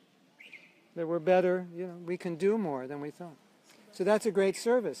that we're better, we can do more than we thought. So that's a great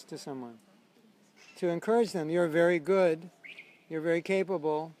service to someone. To encourage them, you're very good, you're very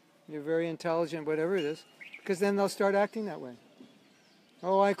capable, you're very intelligent, whatever it is, because then they'll start acting that way.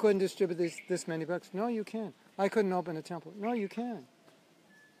 Oh, I couldn't distribute this many books. No, you can. I couldn't open a temple. No, you can.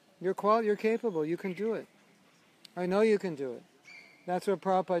 You're capable, you can do it. I know you can do it. That's what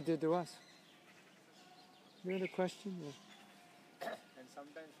Prabhupada did to us. You had a question? Yeah. And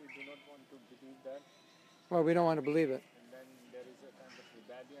sometimes we do not want to believe that. Well, we don't want to believe it. And then there is a kind of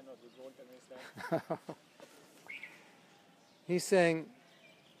rebellion or revolt against that. He's saying,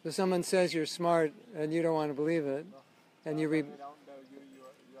 if someone says you're smart and you don't want to believe it, and you you do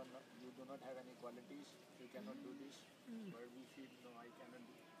not have any qualities, you cannot do this. Where we feel, no, I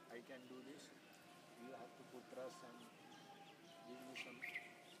can do this. You have to put trust and give me some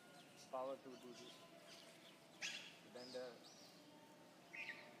power to do this. Then the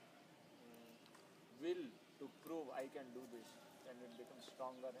will to prove I can do this, then it becomes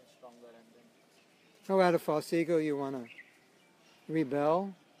stronger and stronger, and then out of false ego you want to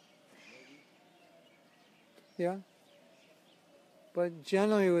rebel. Yeah. But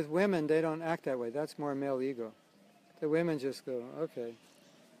generally with women, they don't act that way. That's more male ego. The women just go, okay.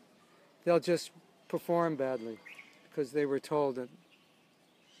 They'll just perform badly because they were told that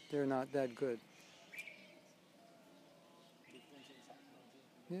they're not that good.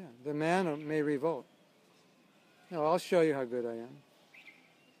 Yeah, the man may revolt. No, I'll show you how good I am.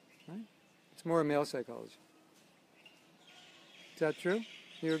 Right? It's more male psychology. that true?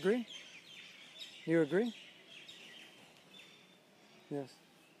 You agree? You agree? Yes.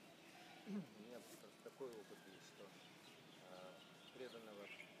 У меня просто такой опыт есть, что преданного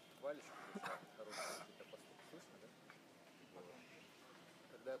хвалишь, хорошие какие-то поступки, слышно, да? Вот.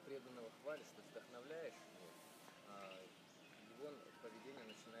 Когда преданного хвалишь, ты вдохновляешь его, его поведение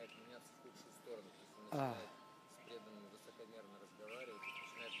начинает меняться в худшую сторону. То есть он начинает с преданными высокомерно разговаривать,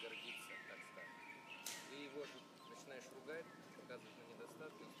 начинает гордиться, так скажем. Ты его же начинаешь ругать, показывать на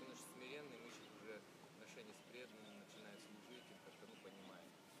недостатки, он становишься смиренным, ищет уже отношения с преданными, начинает служить им, как-то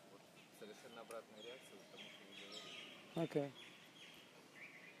понимает. Вот совершенно обратная реакция к тому, что вы говорите. Okay.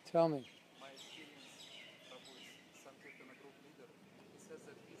 Tell me. My experience with Sankirtana group leader, he says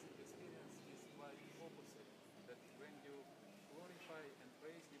that his experience is quite opposite. That when you glorify and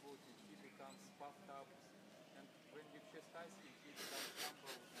praise devotee, he becomes puffed up, and when you chastise him, he becomes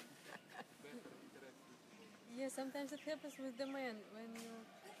humble and better interact with people. Yeah, sometimes it happens with the man. When you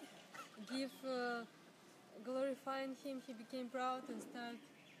give glorifying him, he became proud and start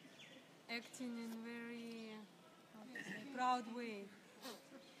acting in very proud way.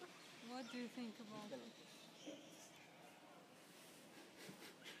 What do you think about it?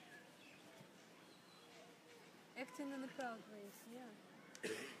 Acting in a proud way,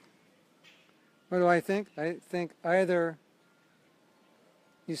 yeah. What do I think? I think either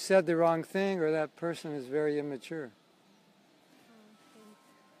you said the wrong thing or that person is very immature.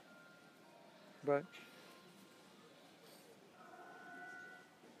 But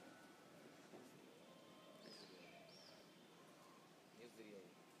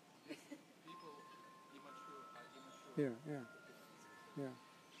People immature are immature. yeah.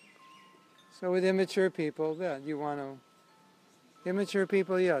 So with immature people, yeah, you want to. Immature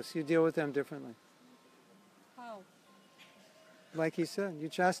people, yes, you deal with them differently. How? Like he said, you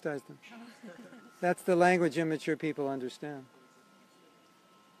chastise them. That's the language immature people understand.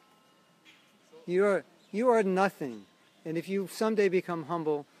 You are nothing. And if you someday become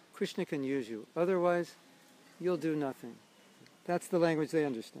humble, Krishna can use you. Otherwise, you'll do nothing. That's the language they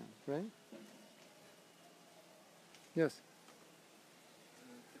understand, right? Yes.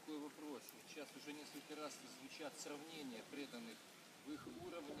 Такой вопрос. Сейчас уже несколько раз звучат сравнения преданных в их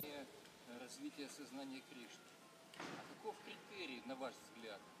уровне развития сознания Кришны. А каков критерий, на ваш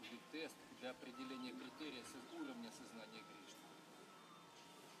взгляд, или тест для определения критерия уровня сознания Кришны?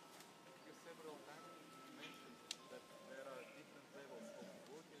 You several times mentioned that there are different levels of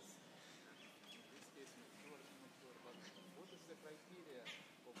devotees, in this case mature, immature, but what is the criteria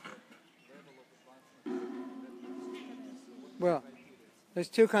of that level of advancement that so what is Well, the criteria? there's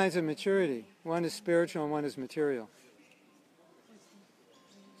two kinds of maturity. One is spiritual and one is material.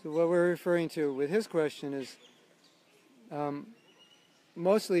 So what we're referring to with his question is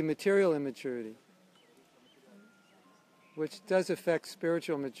mostly material immaturity, which does affect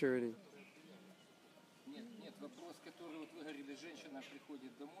spiritual maturity. Нет, вопрос, который вот вы говорили, женщина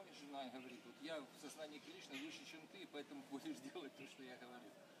приходит домой, жена и говорит, вот я в сознании Кришны выше, чем ты, поэтому будешь делать то, что я говорю.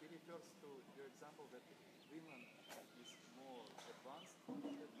 He refers to your example that women is more advanced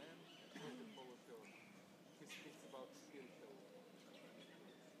than men and have to follow her. He speaks about spiritual.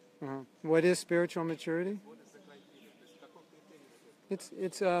 What is spiritual maturity? What is the criteria? То есть каков критерий?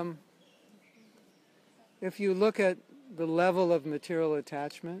 It's if you look at the level of material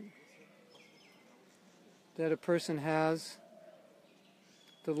attachment that a person has,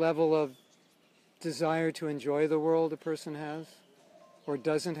 the level of desire to enjoy the world a person has or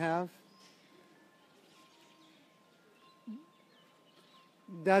doesn't have,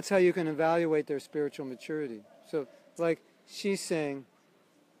 that's how you can evaluate their spiritual maturity. So, like she's saying,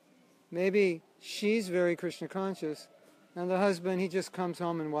 maybe she's very Krishna conscious, and the husband, he just comes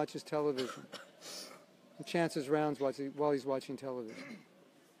home and watches television. And chances rounds while he's watching television.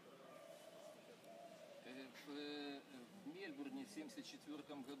 В Мельбурне в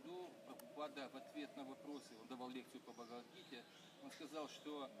 1974 году Прабхупада в ответ на вопросы, он давал лекцию по Бхагавад-гите, он сказал,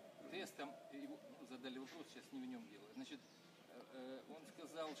 что тестом, его задали вопрос, сейчас не в нем дело, значит, он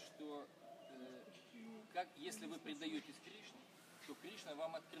сказал, что как, если вы предаетесь Кришне, то Кришна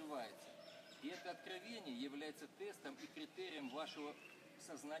вам открывается. И это откровение является тестом и критерием вашего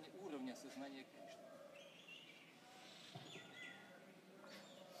сознания, уровня сознания Кришны.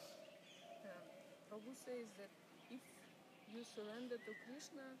 Prabhu says that if you surrender to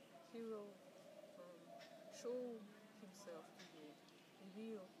Krishna, he will show himself to you,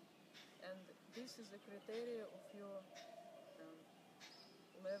 reveal, and this is the criteria of your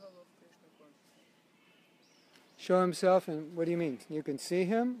level of Krishna consciousness. Show himself, and what do you mean? You can see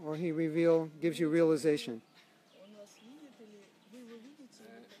him, or he gives you realization? Он вас видит или вы его видите?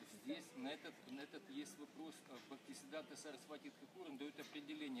 Здесь, на на этот есть вопрос. Бхактисиддханта Сарасвати Тхакур, он дает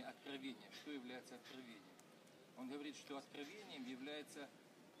определение откровения. Что является откровением? Он говорит, что откровением является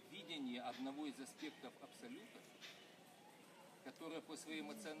видение одного из аспектов Абсолюта, которое по своей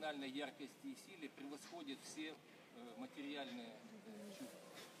эмоциональной яркости и силе превосходит все материальные чувства.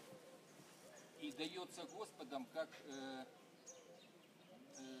 И дается Господом как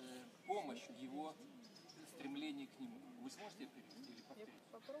помощь в его стремлении к нему. Вы сможете перевести или Я повторить?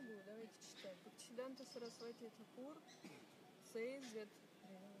 попробую, давайте читать. Бхактисиддханта Сарасвати Тхакур says that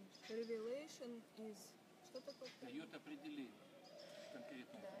revelation is... Что такое? Дает определение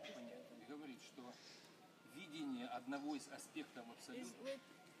конкретного понятия. И говорит, что видение одного из аспектов Абсолюта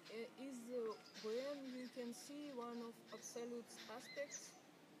Is when you can see one of Absolute's aspects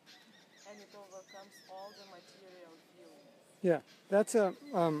and it overcomes all the material feelings. Yeah, that's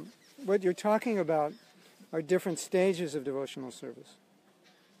what you're talking about are different stages of devotional service.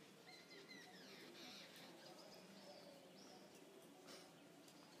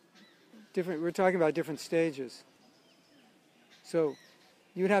 We're talking about different stages. So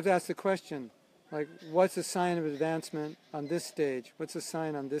you'd have to ask the question, like, what's a sign of advancement on this stage? What's a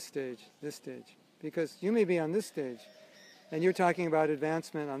sign on this stage, this stage? Because you may be on this stage, and you're talking about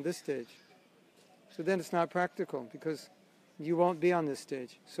advancement on this stage. So then it's not practical, because you won't be on this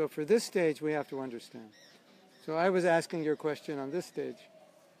stage. So for this stage, we have to understand. So I was asking your question on this stage.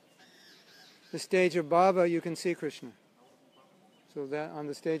 The stage of Bhava, you can see Krishna. So that on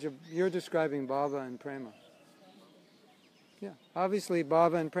the stage of, you're describing Bhava and Prema. Yeah, obviously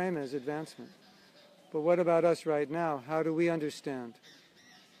Bhava and Prema is advancement. But what about us right now? How do we understand?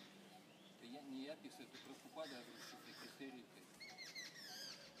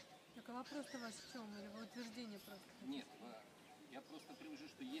 Так а вопрос-то у вас в чем? Или вы утверждение просто? Нет, я просто привожу,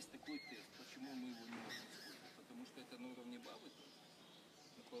 что есть такой тест. Почему мы его не можем использовать? Потому что это на уровне Бабы.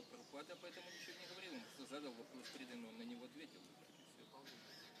 Прабхупада поэтому ничего не говорил. Он просто задал вопрос преданный, он на него ответил.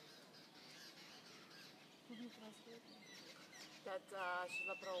 That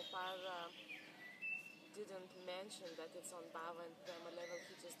Srila Prabhupada didn't mention that it's on Bhava and Prema level.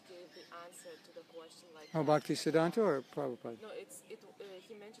 He just gave the answer to the question like. Oh, Bhaktisiddhanta or Prabhupada? No,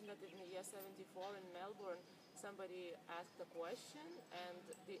 he mentioned that in the year 74 in Melbourne, somebody asked a question, and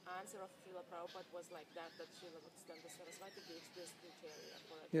the answer of Srila Prabhupada was like that Srila Bhaktisiddhanta Saraswati gives this criteria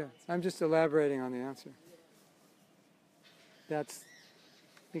for it. Yeah, I'm just elaborating on the answer. That's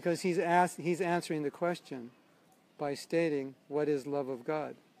because he's answering the question by stating what is love of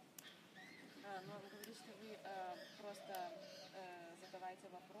God. Но он говорит, что вы просто задавайте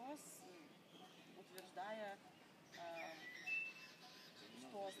вопрос, утверждая,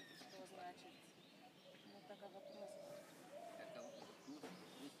 что значит, ну, такой вопрос. Это вопрос в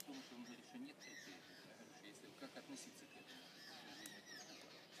том, что он говорит, что нет критериев. Если как относиться к этому?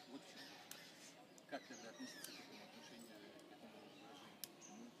 Вот в чем. Как тогда относиться к этому отношению, к этому выражению?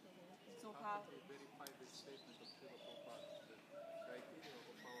 So How can we verify this statement of Srila Prabhupada? The criteria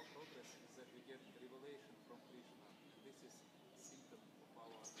of our progress is that we get revelation from Krishna. This is symptom of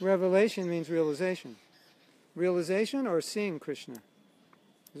our... Revelation means realization. Realization or seeing Krishna.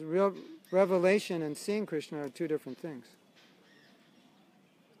 Revelation and seeing Krishna are two different things.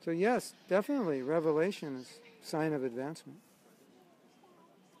 So yes, definitely, revelation is a sign of advancement.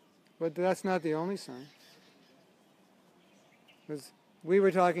 But that's not the only sign. Because we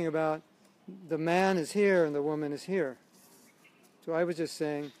were talking about the man is here and the woman is here. So I was just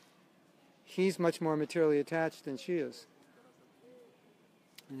saying, he's much more materially attached than she is.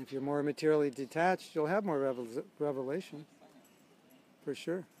 And if you're more materially detached, you'll have more revelation, for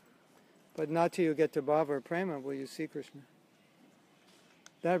sure. But not till you get to Bhava or Prema will you see Krishna.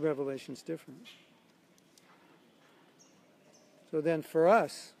 That revelation's different. So then for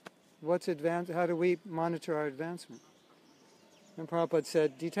us, what's how do we monitor our advancement? And Prabhupada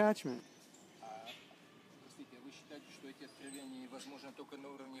said, detachment. Простите, вы считаете, что эти откровения возможны только на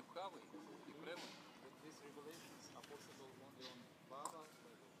уровне Бхавы и Премы? These revelations are possible only on Bhava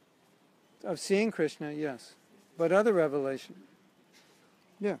level. Of seeing Krishna, yes. But other revelation.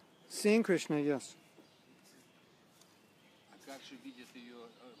 Yeah. Seeing Krishna, yes. А как же видят ее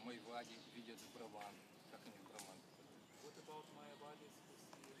Майвади, видят Браман? Как они Браман? What about Mayavadis who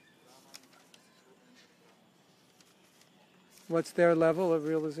see Brahman, who enter Brahman? What's their level of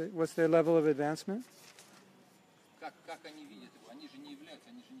realization? What's their level of advancement? Как они видят его? Они же не являются,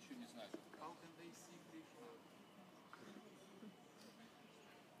 они же ничего не знают. How can they see Krishna?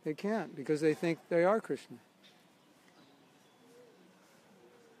 They can't because they think they are Krishna.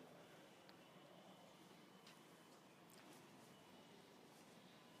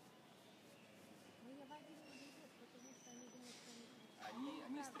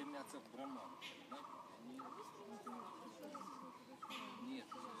 Они стремятся превращаться в браман. Нет,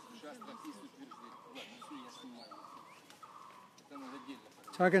 в шастрах есть утверждение. Ладно, все, я снимаю. Это надо отдельно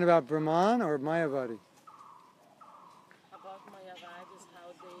поговорить. Talking about Brahman or Mayavadi? About Mayavadi is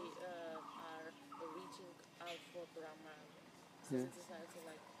how they are reaching out for Brahman. So Yeah. it's also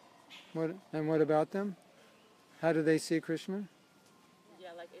like, What about them? How do they see Krishna?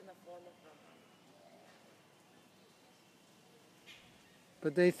 yeah, like in the form of Brahman.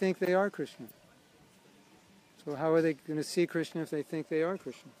 But they think they are Krishna. So how are they going to see Krishna if they think they are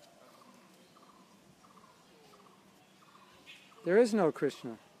Krishna? There is no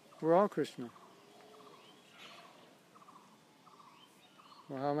Krishna. We're all Krishna.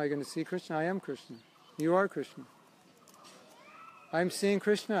 Well, how am I going to see Krishna? I am Krishna. You are Krishna. I'm seeing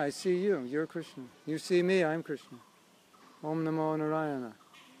Krishna, I see you. You're Krishna. You see me, I'm Krishna. Om Namo Narayana.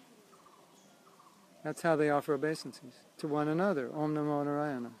 That's how they offer obeisances to one another. Om Namo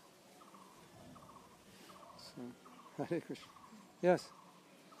Narayana. So, Hare Krishna. Yes?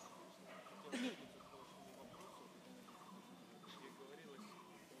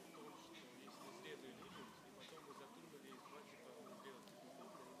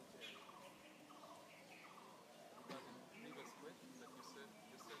 Previous question that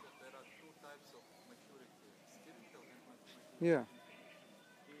you said that there are two types of maturity, spiritual and material. Yeah.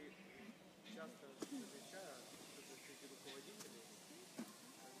 И часто замечаю, что среди руководителей,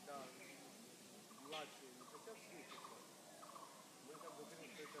 когда младшие не хотят слушаться, мы как бы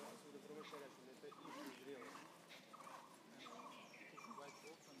говорим, что это, особенно правостоящим, это их зрелость. Quite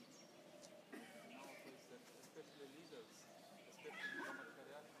often nowadays that especially leaders, especially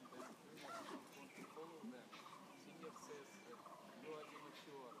Brahmacharya and then juniors don't want to follow them. Senior says that you are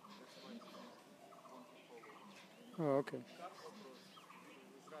immature, that's why you don't want to follow. Oh, okay. Как вопрос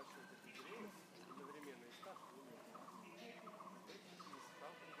взращивать эту зрелость одновременно и старше и умнее? Is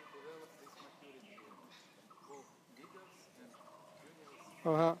how can we develop this maturity, both leaders and juniors?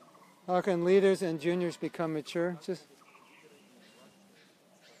 Oh, how can leaders and juniors become mature? Just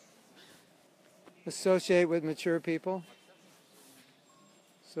associate with mature people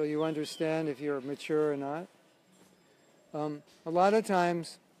so you understand if you're mature or not. A lot of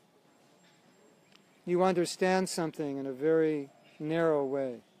times you understand something in a very narrow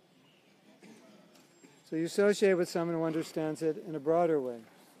way. So you associate with someone who understands it in a broader way,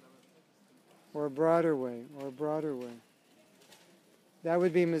 or a broader way, or a broader way. That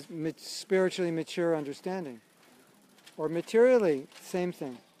would be spiritually mature understanding. Or materially, same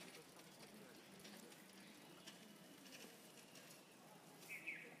thing.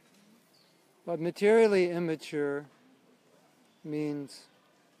 But materially immature means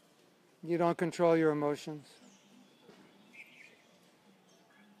you don't control your emotions.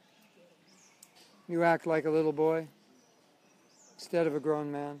 You act like a little boy instead of a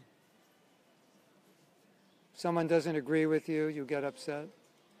grown man. Someone doesn't agree with you, you get upset.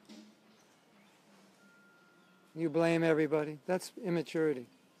 You blame everybody. That's immaturity.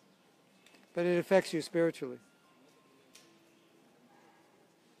 But it affects you spiritually.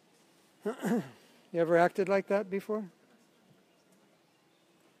 You ever acted like that before?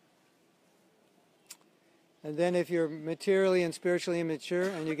 And then if you're materially and spiritually immature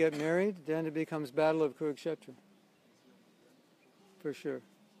and you get married, then it becomes battle of Kurukshetra. For sure.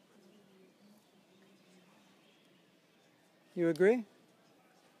 You agree?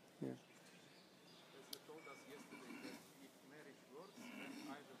 Yeah. As you told us yesterday, that if marriage works, then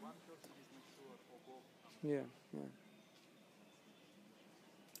either one person is mature or both are mature. Yeah, yeah.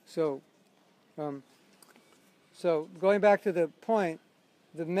 So going back to the point,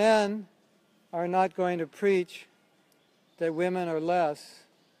 the men are not going to preach that women are less,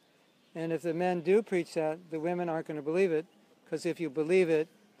 and if the men do preach that, the women aren't going to believe it, because if you believe it,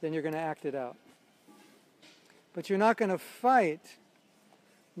 then you're going to act it out. But you're not going to fight.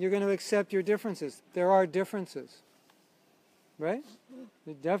 You're going to accept your differences. There are differences, right?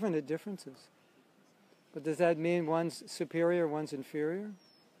 There are definite differences. But does that mean one's superior, one's inferior?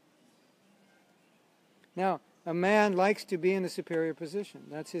 Now, a man likes to be in a superior position.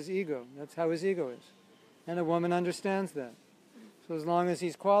 That's his ego. That's how his ego is. And a woman understands that. So as long as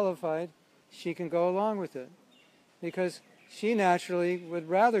he's qualified, she can go along with it. Because she naturally would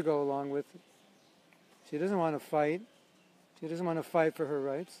rather go along with it. She doesn't want to fight. She doesn't want to fight for her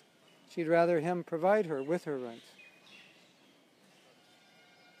rights. She'd rather him provide her with her rights.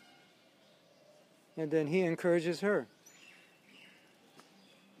 And then he encourages her.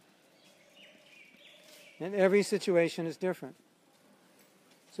 And every situation is different.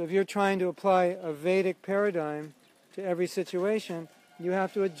 So if you're trying to apply a Vedic paradigm to every situation, you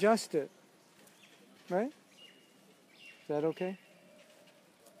have to adjust it. Right? Is that okay?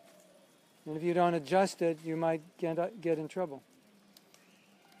 And if you don't adjust it, you might get in trouble.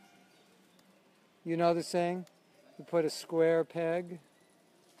 You know the saying? You put a square peg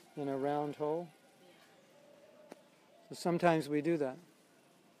in a round hole. So sometimes we do that.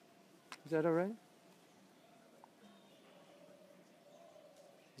 Is that all right?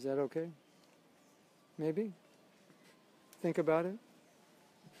 Is that okay? Maybe? Think about it.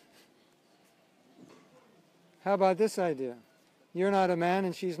 How about this idea? You're not a man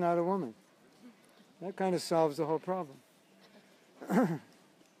and she's not a woman. That kind of solves the whole problem.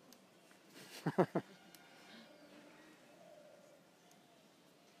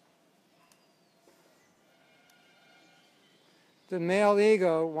 The male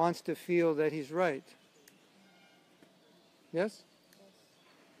ego wants to feel that he's right. Yes?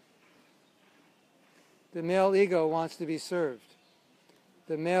 The male ego wants to be served.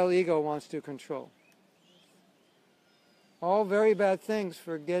 The male ego wants to control. All very bad things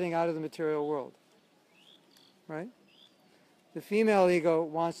for getting out of the material world. Right? The female ego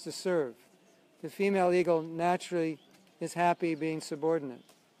wants to serve. The female ego naturally is happy being subordinate.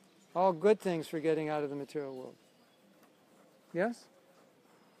 All good things for getting out of the material world. Yes?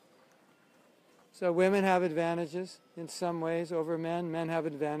 So women have advantages in some ways over men. Men have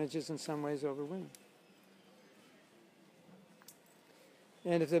advantages in some ways over women.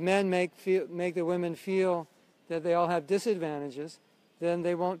 And if the men make the women feel that they all have disadvantages, then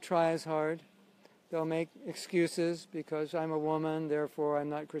they won't try as hard. They'll make excuses because I'm a woman, therefore I'm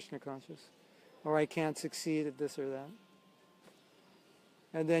not Krishna conscious. Or I can't succeed at this or that.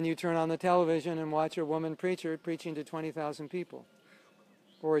 And then you turn on the television and watch a woman preacher preaching to 20,000 people.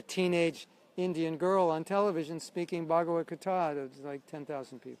 Or a teenage Indian girl on television speaking Bhagavad Gita to like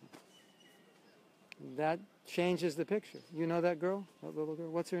 10,000 people. That changes the picture. You know that girl? That little girl?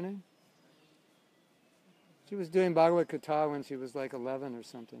 What's her name? She was doing Bhagavad Gita when she was like 11 or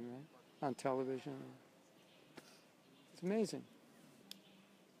something, right? On television. It's amazing.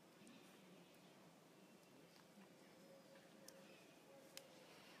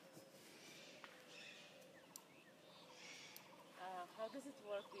 How does it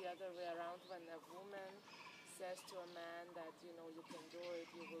work the other way around when a woman says to a man that, you can do it,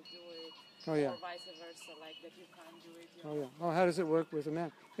 you will do it, Oh, yeah. or vice versa, like that you can't do it. Oh, yeah. Oh, how does it work with a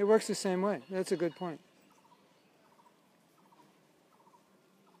man? It works the same way. That's a good point.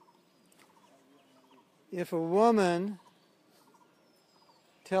 If a woman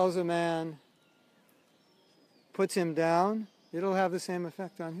tells a man, puts him down, it'll have the same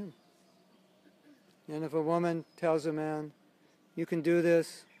effect on him. And if a woman tells a man, you can do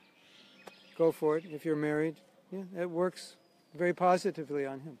this, go for it, if you're married, yeah, it works very positively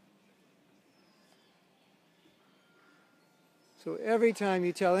on him. So every time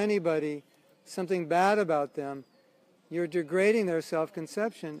you tell anybody something bad about them, you're degrading their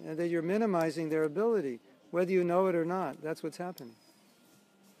self-conception and that you're minimizing their ability, whether you know it or not. That's what's happening.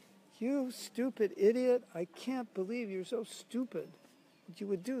 You stupid idiot, I can't believe you're so stupid that you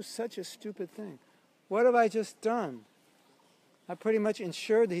would do such a stupid thing. What have I just done? I pretty much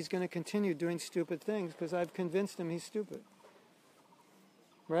ensured that he's going to continue doing stupid things because I've convinced him he's stupid.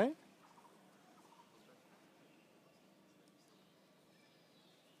 Right?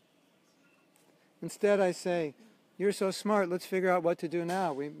 Instead I say, you're so smart, let's figure out what to do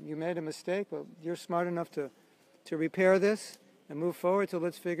now. You made a mistake, well, you're smart enough to repair this and move forward, so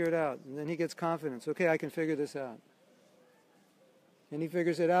let's figure it out. And then he gets confidence. Okay, I can figure this out. And he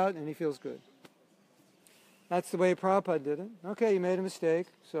figures it out and he feels good. That's the way Prabhupada did it. Okay, you made a mistake,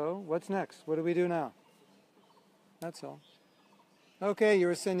 so what's next? What do we do now? That's all. Okay,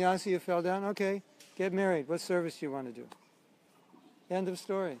 you're a sannyasi, you fell down. Okay, get married. What service do you want to do? End of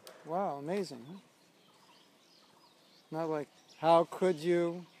story. Wow, amazing. Huh? Not like, how could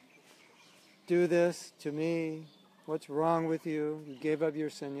you do this to me? What's wrong with you? You gave up your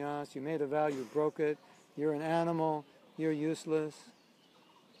sannyas. You made a vow. You broke it. You're an animal. You're useless.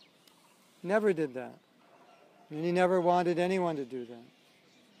 Never did that. And he never wanted anyone to do that.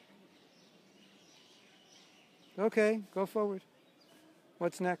 Okay, go forward.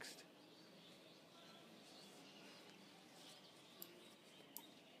 What's next?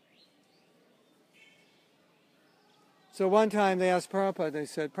 So one time they asked Prabhupada, they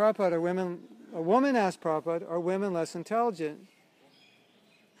said, Prabhupada, a woman asked Prabhupada, are women less intelligent?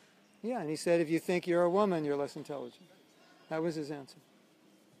 Yeah, and he said, if you think you're a woman, you're less intelligent. That was his answer.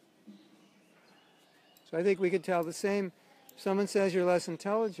 So I think we could tell the same. If someone says you're less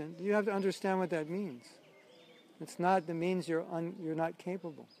intelligent, you have to understand what that means. It's not that means you're not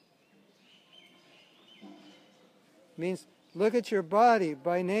capable. It means, look at your body.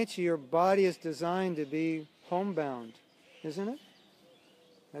 By nature, your body is designed to be homebound, isn't it?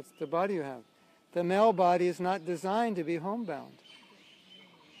 That's the body you have. The male body is not designed to be homebound.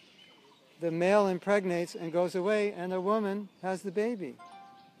 The male impregnates and goes away, and the woman has the baby.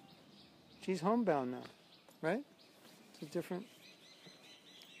 She's homebound now, right? It's a different.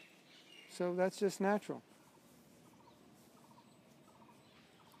 So that's just natural.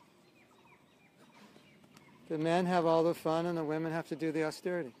 The men have all the fun, and the women have to do the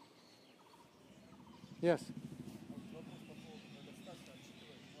austerity. Yes.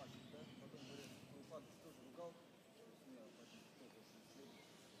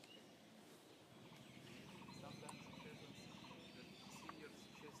 Sometimes it happens that seniors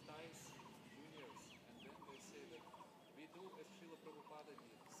chastise juniors, and then they say that we do as Srila Prabhupada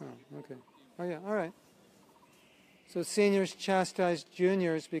did. So we Oh, okay. follow him. Oh, yeah, all right. So seniors chastised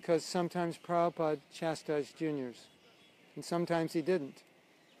juniors because sometimes Prabhupada chastised juniors, and sometimes he didn't.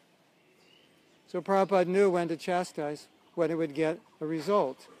 So Prabhupada knew when to chastise, when it would get a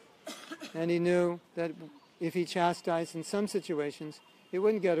result. And he knew that if he chastised in some situations, it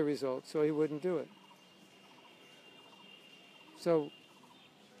wouldn't get a result, so he wouldn't do it. So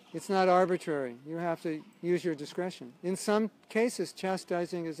it's not arbitrary. You have to use your discretion. In some cases,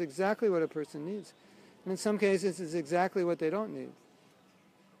 chastising is exactly what a person needs. And in some cases, it's exactly what they don't need.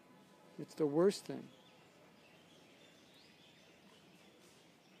 It's the worst thing.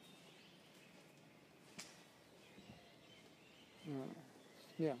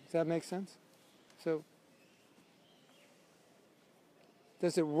 Yeah, does that make sense? So,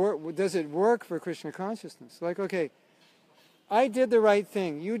 does it work? Does it work for Krishna consciousness? Like, okay, I did the right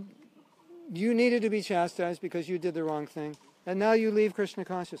thing. You needed to be chastised because you did the wrong thing, and now you leave Krishna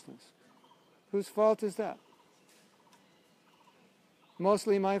consciousness. Whose fault is that?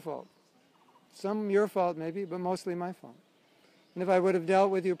 Mostly my fault. Some your fault maybe, but mostly my fault. And if I would have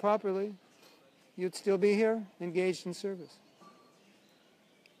dealt with you properly, you'd still be here, engaged in service.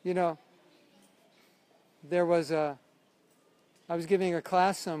 You know, I was giving a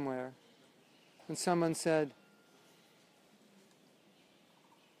class somewhere, and someone said,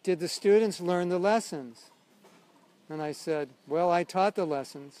 did the students learn the lessons? And I said, well, I taught the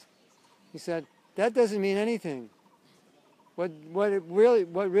lessons. He said, that doesn't mean anything. What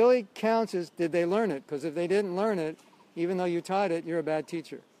really counts is, did they learn it? Because if they didn't learn it, even though you taught it, you're a bad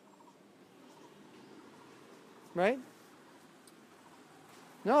teacher. Right?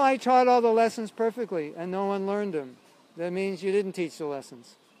 No, I taught all the lessons perfectly, and no one learned them. That means you didn't teach the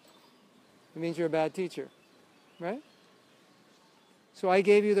lessons. It means you're a bad teacher. Right? So I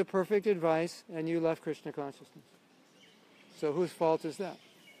gave you the perfect advice, and you left Krishna consciousness. So whose fault is that?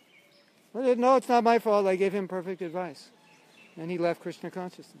 Well, no, it's not my fault. I gave him perfect advice. And he left Krishna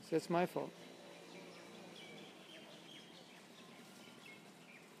consciousness. That's my fault.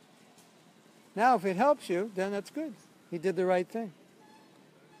 Now, if it helps you, then that's good. He did the right thing.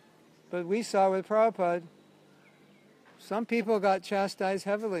 But we saw with Prabhupada, some people got chastised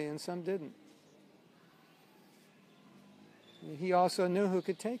heavily and some didn't. He also knew who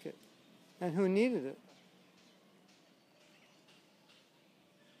could take it and who needed it.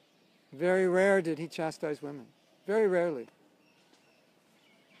 Very rare did he chastise women. Very rarely.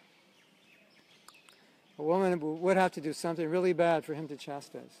 A woman would have to do something really bad for him to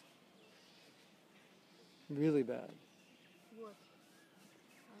chastise. Really bad. What?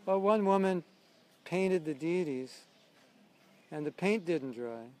 Well, one woman painted the deities, and the paint didn't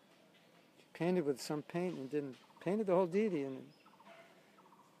dry. She painted with some paint and didn't painted the whole deity, and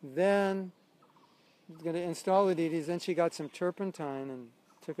then going to install the deities. Then she got some turpentine and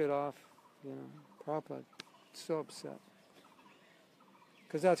took it off. You know, Prabhupada, so upset,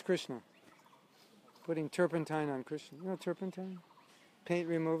 because that's Krishna. Putting turpentine on Krishna. You know turpentine? Paint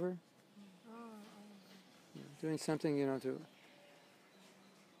remover. Doing something, you know, to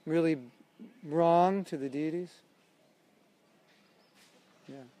really wrong to the deities.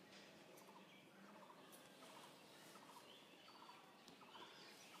 Yeah.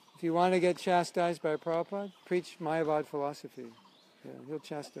 If you want to get chastised by Prabhupada, preach Mayavad philosophy. Yeah, he'll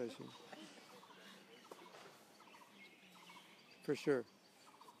chastise you. For sure.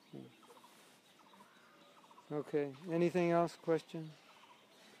 Yeah. Okay. Anything else? Question?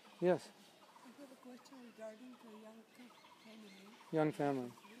 Yes. I have a question regarding the family. Young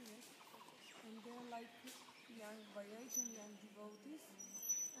family. And they're like young Vairaj and young devotees,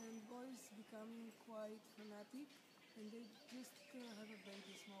 and boys become quite fanatic, and they just have a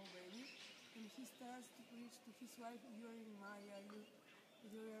baby, small baby, and he starts to preach to his wife, you're in Maya,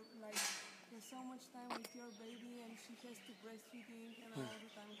 you're like, there's so much time with your baby, and she has to breastfeeding and all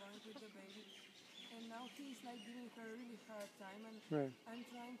the time going with the baby. And now he's like giving her a really hard time, and Right. I'm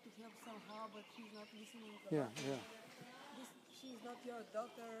trying to help somehow, but he's not listening. Yeah, yeah. she's not your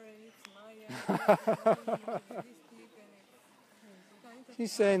daughter, and it's Maya, and it's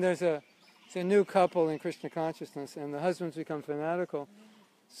She's saying it's a new couple in Krishna consciousness, and the husband's become fanatical.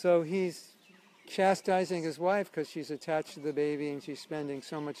 So he's chastising his wife because she's attached to the baby and she's spending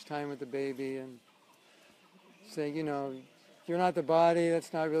so much time with the baby, and saying, you're not the body,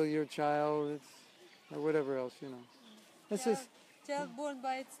 that's not really your child, or whatever else, This is child born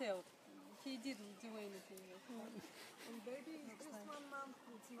by itself. He didn't do anything. And baby is just 1 month,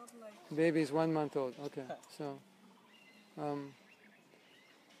 it's not like... Baby's 1 month old. Okay, so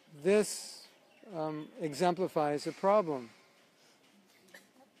this exemplifies a problem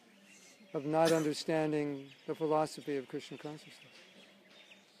of not understanding the philosophy of Krishna consciousness.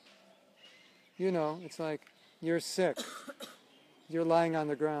 It's like you're sick. You're lying on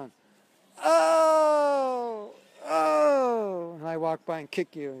the ground. Oh! And I walk by and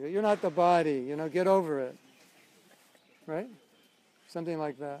kick you. You're not the body, get over it. Right? Something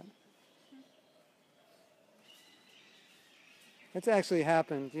like that. It's actually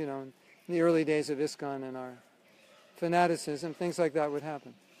happened, in the early days of ISKCON and our fanaticism, things like that would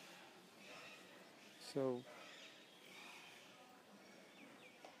happen. So,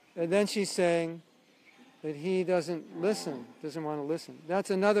 and then she's saying that he doesn't want to listen.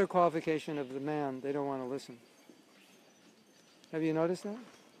 That's another qualification of the man, they don't want to listen. Have you noticed that?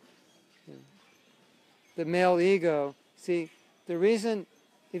 Yeah. The male ego, see, the reason,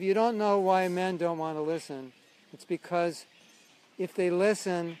 if you don't know why men don't want to listen, it's because if they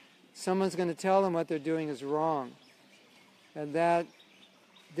listen, someone's going to tell them what they're doing is wrong. And that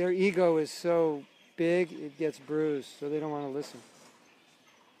their ego is so big, it gets bruised, so they don't want to listen.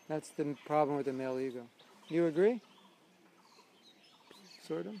 That's the problem with the male ego. You agree?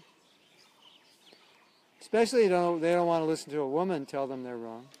 Sort of? Especially they don't want to listen to a woman tell them they're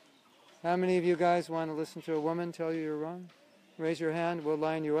wrong. How many of you guys want to listen to a woman tell you you're wrong? Raise your hand, we'll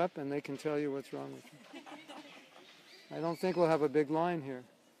line you up and they can tell you what's wrong with you. I don't think we'll have a big line here.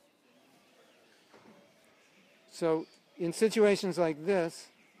 So, in situations like this,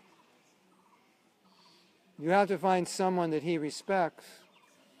 you have to find someone that he respects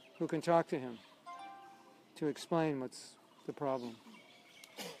who can talk to him to explain what's the problem.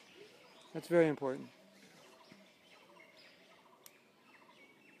 That's very important.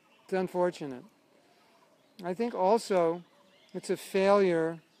 It's unfortunate. I think also it's a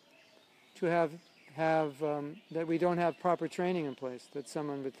failure to have that we don't have proper training in place, that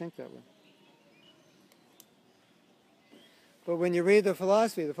someone would think that way. But when you read the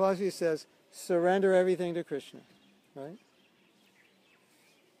philosophy says, surrender everything to Krishna, right?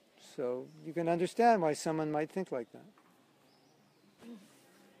 So you can understand why someone might think like that.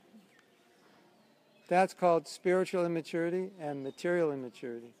 That's called spiritual immaturity and material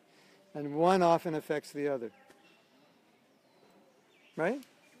immaturity. And one often affects the other. Right?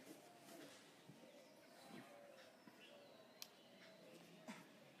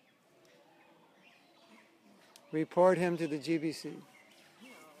 Report him to the GBC.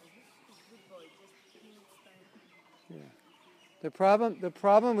 Yeah. The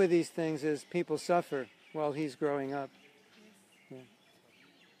problem with these things is people suffer while he's growing up. Yeah.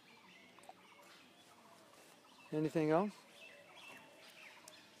 Anything else?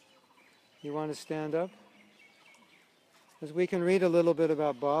 You want to stand up? Because we can read a little bit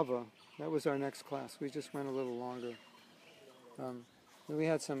about bhava. That was our next class. We just went a little longer. We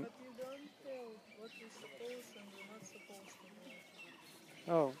had some... But you don't tell what you're supposed and you're not supposed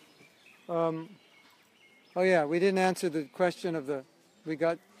to do. Oh yeah, we didn't answer the question of the... We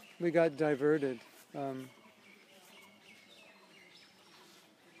got diverted. Our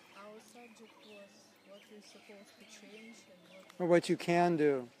subject was what you're supposed to change and Or what you can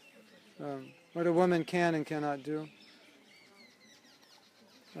do. What a woman can and cannot do.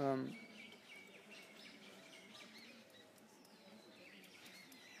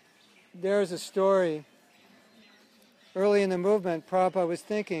 There's a story. Early in the movement, Prabhupada was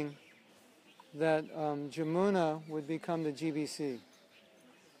thinking that Jamuna would become the GBC.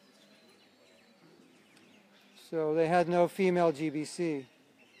 So they had no female GBC.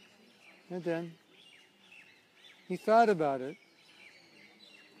 And then he thought about it.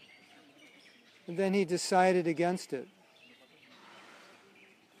 And then he decided against it.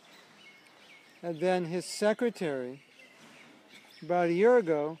 And then his secretary, about a year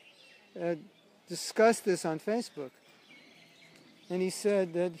ago, discussed this on Facebook. And he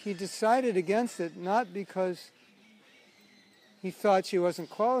said that he decided against it not because he thought she wasn't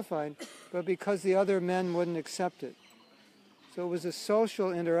qualified, but because the other men wouldn't accept it. So it was a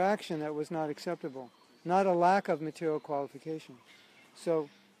social interaction that was not acceptable, not a lack of material qualification. So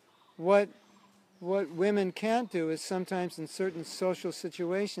what what women can't do is sometimes in certain social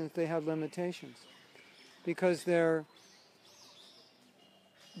situations they have limitations because their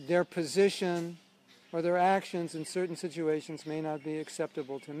position or their actions in certain situations may not be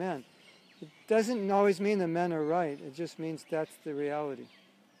acceptable to men. It doesn't always mean the men are right. It just means that's the reality.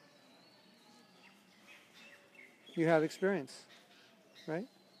 You have experience, right?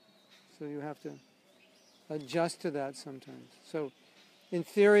 So you have to adjust to that sometimes. So in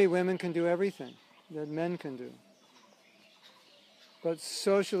theory, women can do everything that men can do. But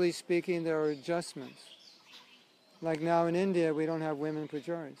socially speaking, there are adjustments. Like now in India, we don't have women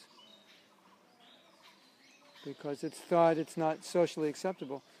pujaris because it's thought it's not socially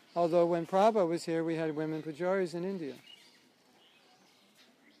acceptable. Although when Prabhupada was here, we had women pujaris in India.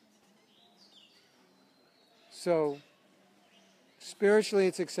 So spiritually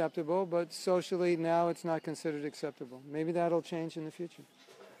it's acceptable, but socially now it's not considered acceptable. Maybe that'll change in the future.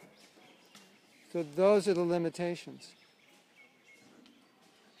 So those are the limitations.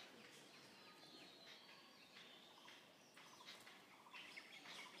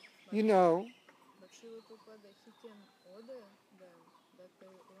 You know, But Srila Prabhupada, he can order them that they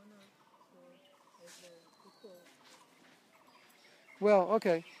honor as equal. well,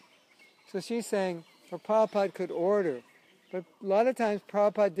 okay. So she's saying, or Prabhupada could order. But a lot of times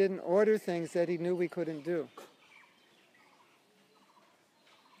Prabhupada didn't order things that he knew we couldn't do.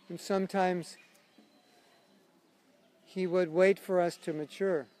 And sometimes he would wait for us to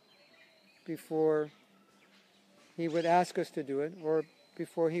mature before he would ask us to do it, or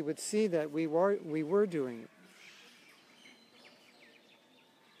before he would see that we were doing it.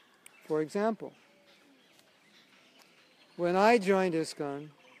 For example, when I joined ISKCON,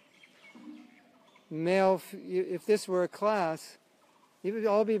 if this were a class, it would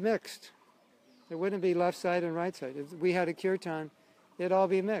all be mixed. There wouldn't be left side and right side. If we had a kirtan, it'd all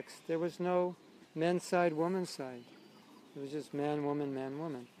be mixed. There was no men's side, woman's side. It was just man,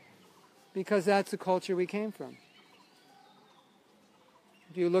 woman. Because that's the culture we came from.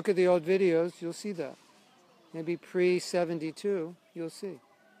 If you look at the old videos, you'll see that. Maybe pre-72, you'll see.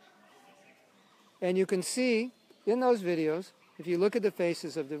 And you can see in those videos, if you look at the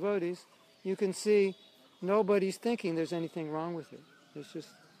faces of devotees, you can see nobody's thinking there's anything wrong with it. It's just,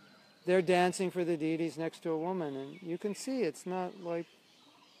 they're dancing for the deities next to a woman, and you can see it's not like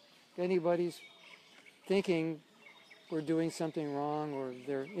anybody's thinking we're doing something wrong or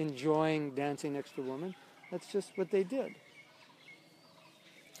they're enjoying dancing next to a woman. That's just what they did.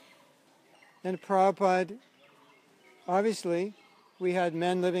 And Prabhupada, obviously, we had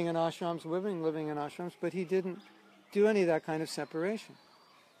men living in ashrams, women living in ashrams, but he didn't do any of that kind of separation.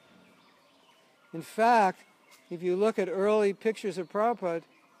 In fact, if you look at early pictures of Prabhupada,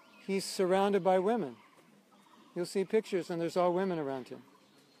 he's surrounded by women. You'll see pictures and there's all women around him.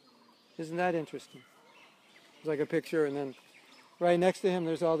 Isn't that interesting? It's like a picture and then right next to him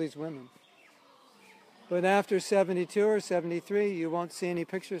there's all these women. But after 72 or 73, you won't see any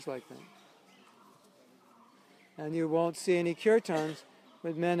pictures like that. And you won't see any kirtans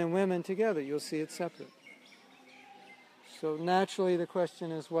with men and women together. You'll see it separate. So naturally the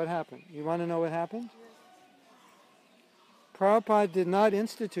question is, what happened? You want to know what happened? Prabhupada did not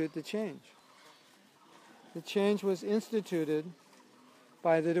institute the change. The change was instituted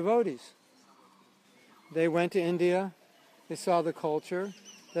by the devotees. They went to India, they saw the culture,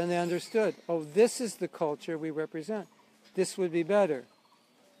 then they understood, oh, this is the culture we represent. This would be better.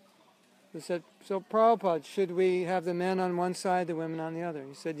 They said, so Prabhupada, should we have the men on one side, the women on the other?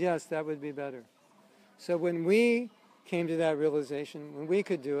 He said, yes, that would be better. So when we came to that realization, when we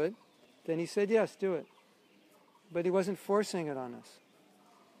could do it, then he said, yes, do it. But he wasn't forcing it on us.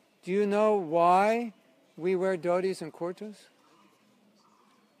 Do you know why we wear dhotis and kurtas?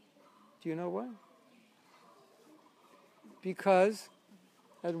 Do you know why? Because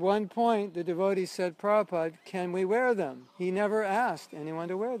at one point the devotee said, Prabhupada, can we wear them? He never asked anyone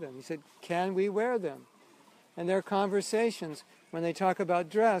to wear them. He said, can we wear them? And there are conversations when they talk about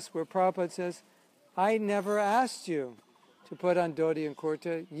dress where Prabhupada says, I never asked you to put on dhoti and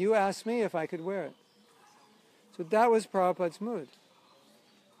kurta. You asked me if I could wear it. So that was Prabhupada's mood.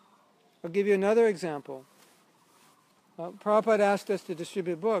 I'll give you another example. Prabhupada asked us to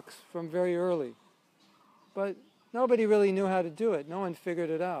distribute books from very early. But nobody really knew how to do it. No one figured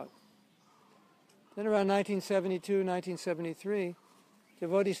it out. Then around 1972, 1973,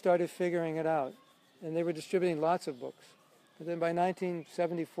 devotees started figuring it out. And they were distributing lots of books. And then by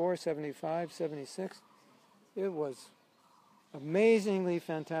 1974, 75, 76, it was amazingly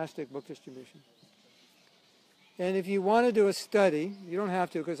fantastic book distribution. And if you want to do a study, you don't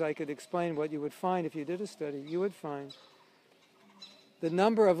have to because I could explain what you would find if you did a study, you would find the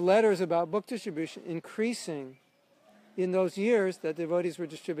number of letters about book distribution increasing in those years that devotees were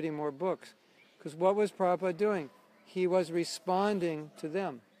distributing more books. Because what was Prabhupada doing? He was responding to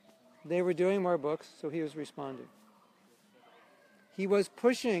them. They were doing more books, so he was responding. He was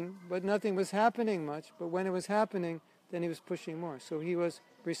pushing, but nothing was happening much. But when it was happening, then he was pushing more. So he was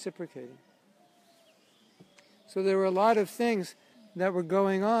reciprocating. So there were a lot of things that were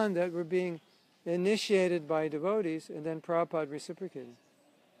going on that were being initiated by devotees, and then Prabhupada reciprocated.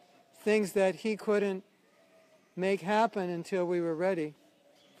 Things that he couldn't make happen until we were ready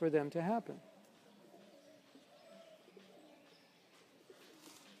for them to happen.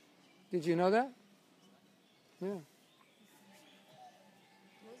 Did you know that? Yeah.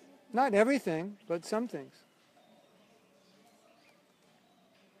 Not everything, but some things.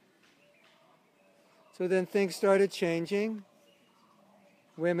 So then things started changing,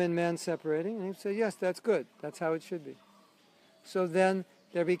 women, men separating, and he said, yes, that's good. That's how it should be. So then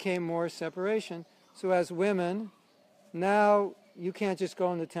there became more separation. So as women, now you can't just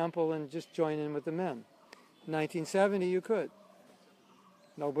go in the temple and just join in with the men. In 1970 you could.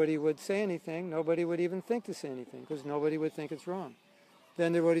 Nobody would say anything. Nobody would even think to say anything because nobody would think it's wrong.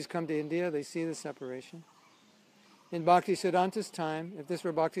 Then devotees come to India, they see the separation. In Bhaktisiddhanta's time, if this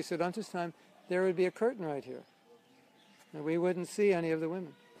were Bhaktisiddhanta's time, there would be a curtain right here. And we wouldn't see any of the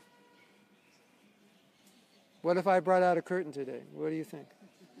women. What if I brought out a curtain today? What do you think?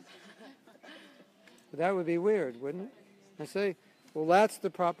 That would be weird, wouldn't it? I say, well, that's the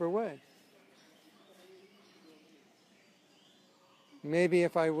proper way. Maybe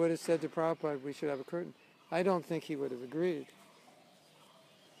if I would have said to Prabhupada we should have a curtain, I don't think he would have agreed.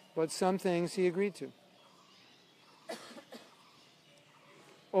 But some things he agreed to.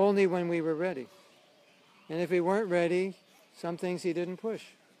 Only when we were ready. And if we weren't ready, some things he didn't push.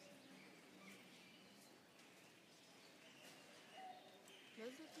 Does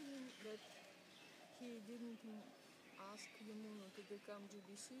it mean that he didn't ask Yamuna to become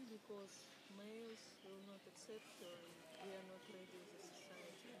GBC because males will not accept her and we are not ready as a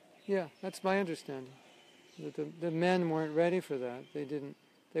society? Yeah, that's my understanding. That the men weren't ready for that.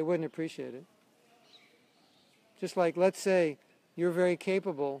 They wouldn't appreciate it. Just like, let's say, you're very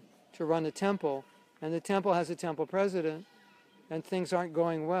capable to run a temple, and the temple has a temple president, and things aren't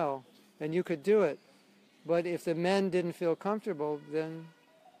going well, and you could do it. But if the men didn't feel comfortable, then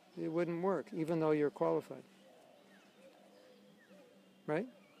it wouldn't work, even though you're qualified. Right?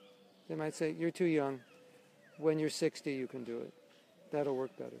 They might say, you're too young. When you're 60, you can do it. That'll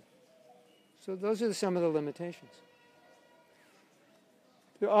work better. So those are some of the limitations.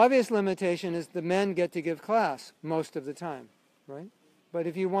 The obvious limitation is the men get to give class most of the time, right? But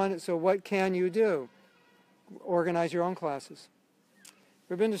if you want it, so what can you do? Organize your own classes.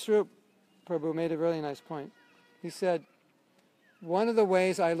 Rabindra Swarup Prabhu made a really nice point. He said, one of the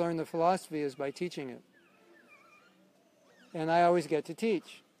ways I learn the philosophy is by teaching it. And I always get to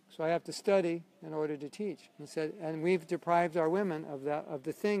teach. So I have to study in order to teach. He said, and we've deprived our women of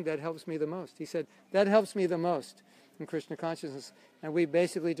the thing that helps me the most. He said, that helps me the most in Krishna consciousness. And we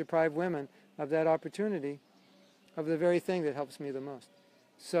basically deprive women of that opportunity, of the very thing that helps me the most.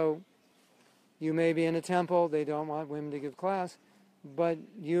 So you may be in a temple, they don't want women to give class, but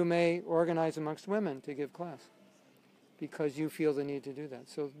you may organize amongst women to give class because you feel the need to do that.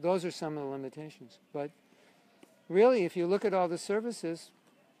 So those are some of the limitations. But really, if you look at all the services,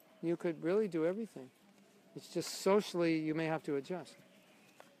 you could really do everything. It's just socially you may have to adjust.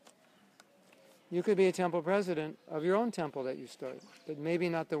 You could be a temple president of your own temple that you start, but maybe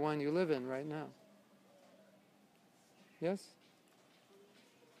not the one you live in right now. Yes?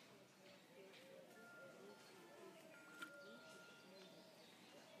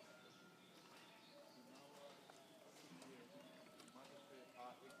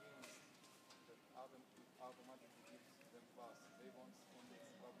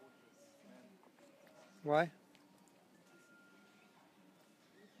 Why?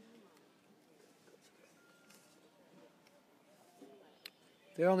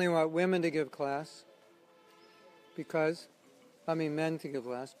 They only want women to give class because, men to give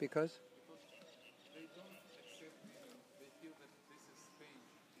class because? They don't accept women. They feel that this is strange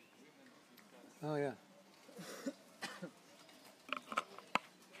if women give class. Oh, yeah.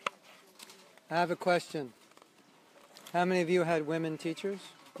 I have a question. How many of you had women teachers?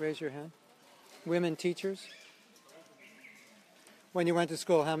 Raise your hand. Women teachers? When you went to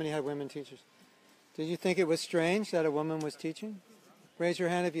school, how many had women teachers? Did you think it was strange that a woman was teaching? Raise your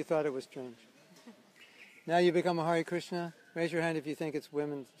hand if you thought it was strange. Now you become a Hare Krishna. Raise your hand if you think it's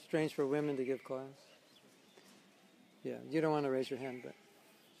strange for women to give class. Yeah, you don't want to raise your hand, but...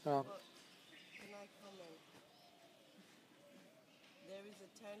 Can I comment? There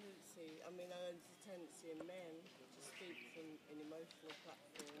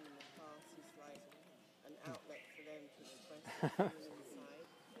them to express their feelings inside.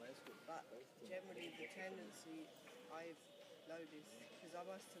 But generally the tendency I've noticed, because I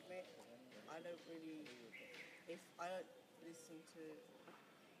must admit, I don't really, if I don't listen to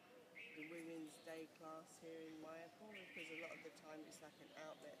the Women's Day class here in Mayapur, because a lot of the time it's like an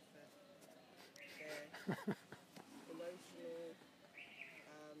outlet for their emotional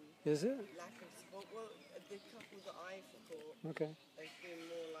Is it? lack of support. Well, the couple that I've taught, Okay. they've been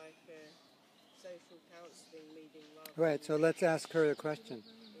more like a social counselling meeting rather Right, than, so let's ask her the question.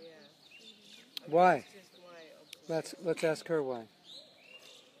 yeah. I mean, Why? that's just my observation. Let's ask her why.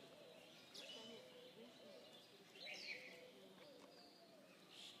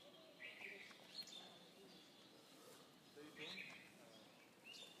 They don't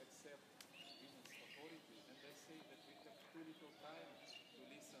accept women's authority, and they say that we have too little time to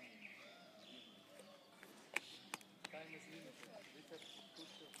listen deeply. Time is limited. We have too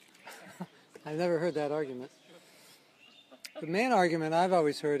short. I've never heard that argument. The main argument I've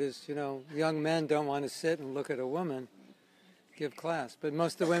always heard is, young men don't want to sit and look at a woman give class. But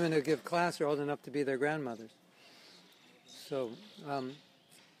most of the women who give class are old enough to be their grandmothers. So,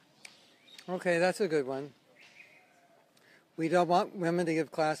 okay, that's a good one. We don't want women to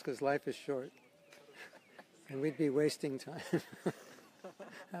give class because life is short. And we'd be wasting time.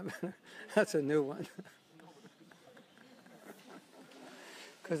 That's a new one.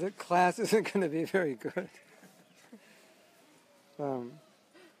 Because the class isn't going to be very good. But on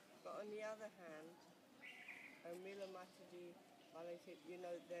the other hand, Mila Mataji,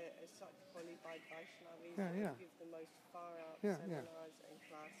 they're such qualified Vaishnavis, Yeah. they give the most far-out Yeah. seminars and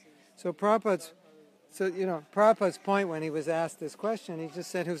classes. So Prabhupada's point when he was asked this question, he just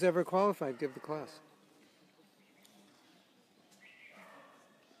said, who's ever qualified, give the class.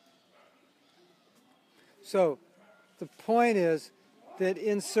 So the point is that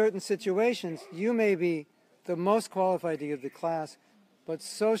in certain situations, you may be the most qualified to give the class, but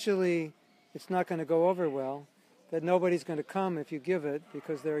socially it's not going to go over well, that nobody's going to come if you give it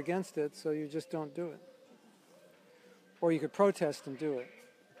because they're against it, so you just don't do it. Or you could protest and do it,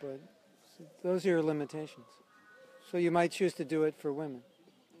 but those are your limitations. So you might choose to do it for women.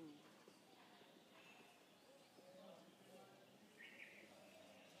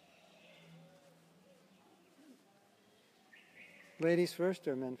 Ladies first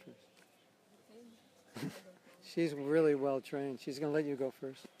or men first? She's really well trained. She's going to let you go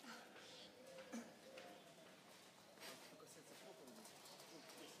first.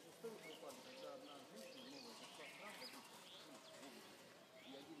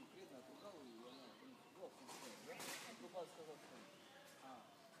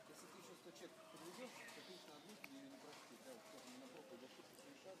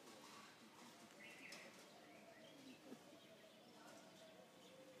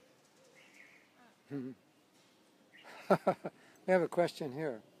 We have a question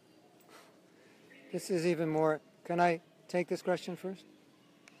here. This is even more. Can I take this question first?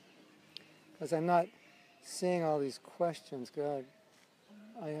 Because I'm not seeing all these questions. God,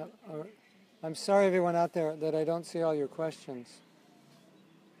 I'm sorry, everyone out there, that I don't see all your questions.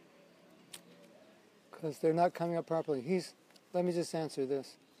 Because they're not coming up properly. Let me just answer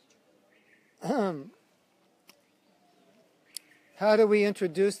this. How do we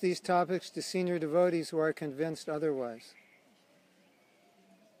introduce these topics to senior devotees who are convinced otherwise?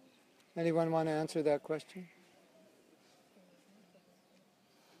 Anyone want to answer that question?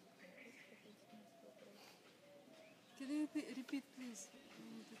 Can you repeat, please?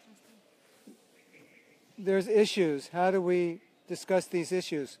 There's issues. How do we discuss these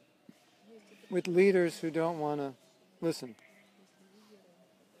issues with leaders who don't want to listen?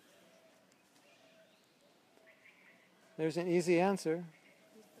 There's an easy answer.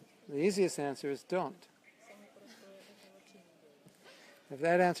 The easiest answer is don't. If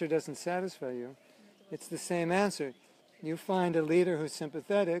that answer doesn't satisfy you, it's the same answer. You find a leader who's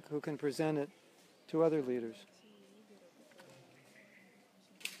sympathetic, who can present it to other leaders.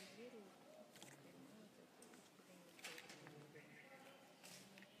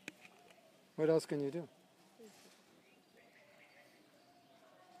 What else can you do?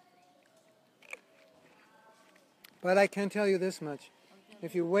 But I can tell you this much.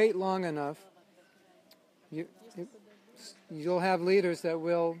 If you wait long enough, you'll have leaders that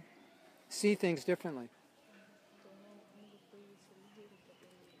will see things differently.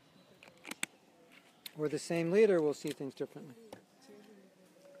 Or the same leader will see things differently.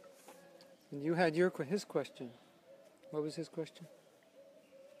 And you had his question. What was his question?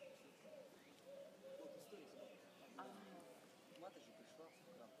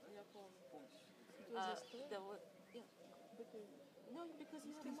 No, because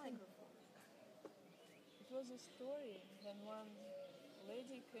you have a microphone. It was a story when one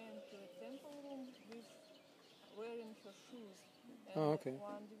lady came to a temple room with wearing her shoes. And Oh, okay.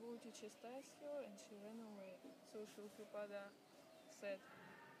 one devotee chastised her and she ran away. So Srila Prabhupada said,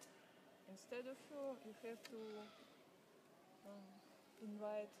 instead of her, you have to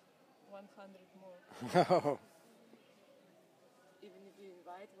invite 100 more. Oh, Even if you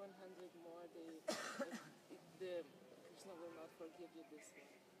invite 100 more, the Krishna will not forgive you this way.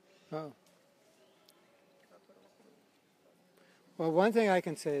 oh. Well, one thing I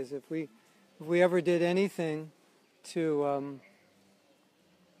can say is if we ever did anything to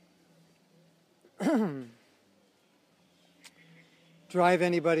drive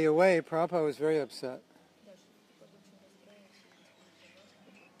anybody away, Prabhupada was very upset.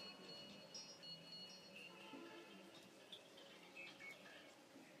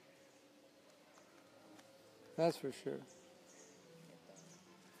 That's for sure.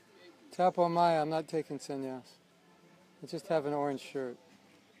 Tapomaya, I'm not taking sannyas. I just have an orange shirt.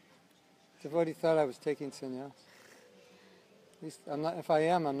 Devotee thought I was taking sannyas. At least I'm not. If I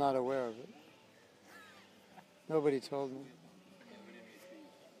am, I'm not aware of it. Nobody told me.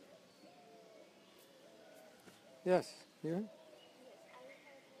 Yes, you?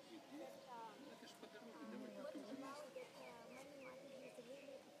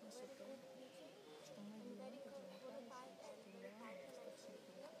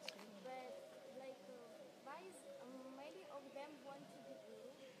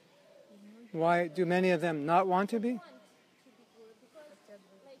 Why do many of them not want to be?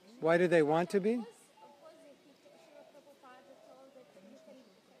 Why do they want to be?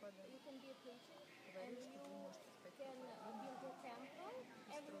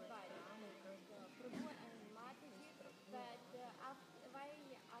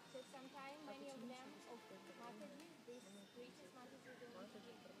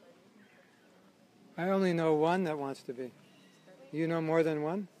 I only know one that wants to be. You know more than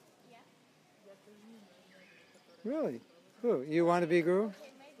one? Really? Who? You want to be guru?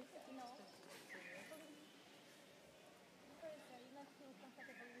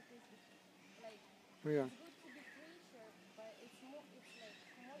 Yeah.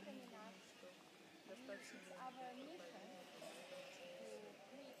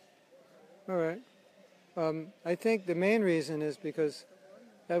 All right. I think the main reason is because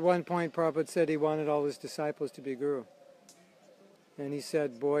at one point Prabhupada said he wanted all his disciples to be guru. And he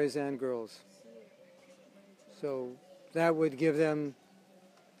said boys and girls. So that would give them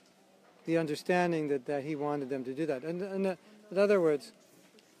the understanding that he wanted them to do that. And in other words,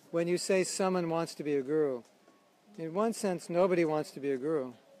 when you say someone wants to be a guru, in one sense nobody wants to be a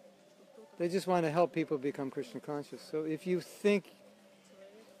guru. They just want to help people become Krishna conscious. So if you think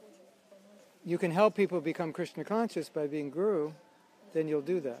you can help people become Krishna conscious by being guru, then you'll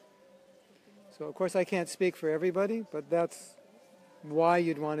do that. So of course I can't speak for everybody, but that's why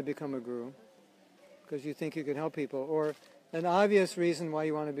you'd want to become a guru, because you think you can help people. Or an obvious reason why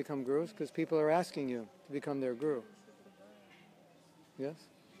you want to become gurus, because people are asking you to become their guru. Yes?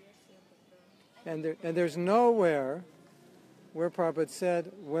 And there's nowhere where Prabhupada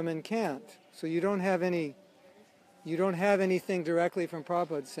said women can't. So you don't have anything directly from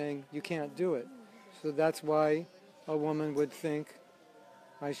Prabhupada saying you can't do it. So that's why a woman would think,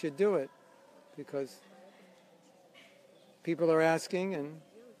 I should do it, because people are asking, and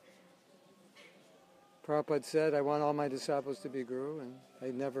Prabhupada said, I want all my disciples to be guru, and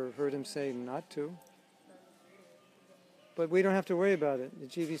I never heard him say not to. But we don't have to worry about it. The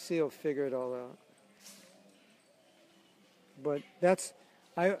GVC will figure it all out. But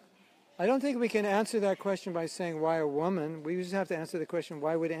I don't think we can answer that question by saying why a woman. We just have to answer the question,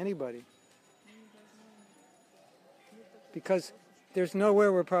 why would anybody? Because there's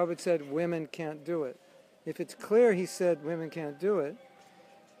nowhere where Prabhupada said women can't do it. If it's clear he said women can't do it,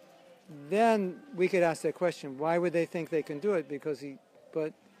 then we could ask that question, why would they think they can do it?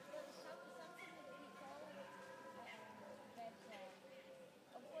 But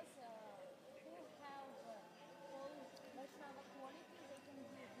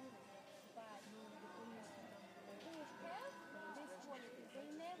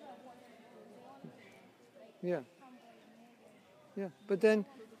yeah. But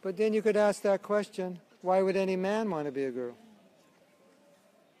then you could ask that question, why would any man want to be a guru?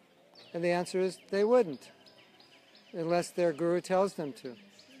 And the answer is they wouldn't, unless their guru tells them to.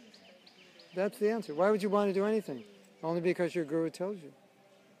 That's the answer. Why would you want to do anything? Only because your guru tells you.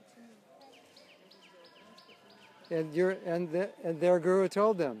 And their guru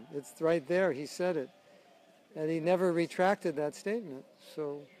told them. It's right there. He said it. And he never retracted that statement.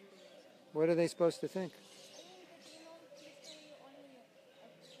 So what are they supposed to think?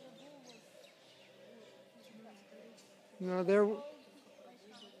 No,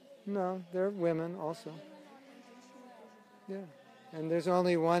 they're women also. Yeah. And there's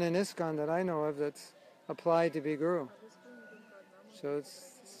only one in ISKCON that I know of that's applied to be guru. So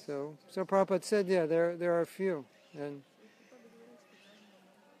Prabhupada said, yeah, there are a few, and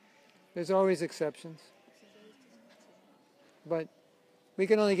there's always exceptions. But we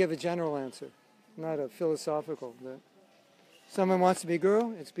can only give a general answer, not a philosophical. That someone wants to be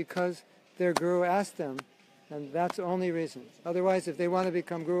guru, it's because their guru asked them, and that's the only reason. Otherwise, if they want to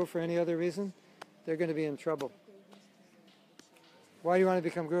become guru for any other reason, they're going to be in trouble. Why do you want to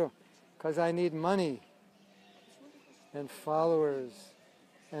become guru? Because I need money and followers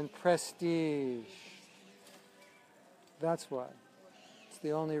and prestige. That's why. It's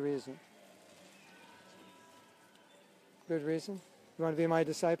the only reason. Good reason? You want to be my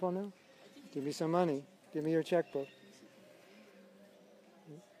disciple now? Give me some money. Give me your checkbook.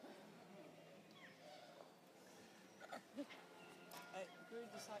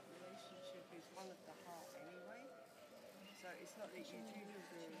 Guru-disciple relationship is one of the heart anyway. So it's not that you choose a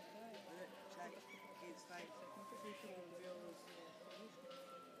guru. It's like speaking of yours.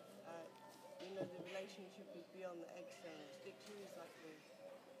 The relationship is beyond the external. Diksha is like the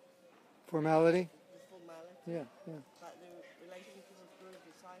Formality? formality. Yeah. But the relationship of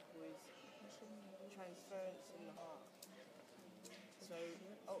guru-disciple is transference in the heart. So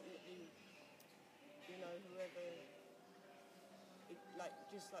ultimately, whoever,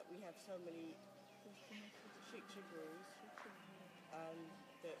 just like we have so many Shiksha gurus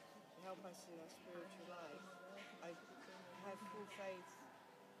that help us in our spiritual life, I have full faith,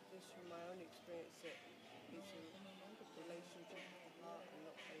 just from my own experience, that it's a relationship with the heart and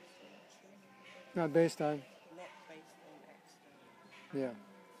not based on external. Not based on? Not based on external. Yeah.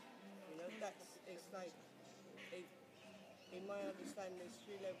 It's like, in my understanding, there's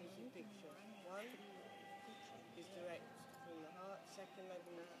 3 levels of diksha. 1 is direct from the heart. 2nd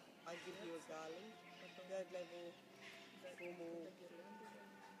level, I give you a garland. 3rd level, formal,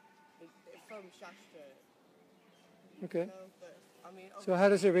 from Shastra. Okay. But, So how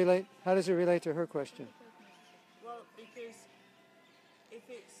does it relate? How does it relate to her question? Well, because if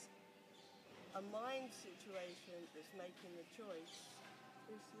it's a mind situation that's making the choice,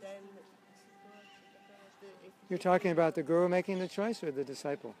 then You're talking about the guru making the choice or the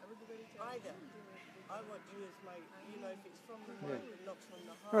disciple? either. I want you as my, if it's from the mind and not from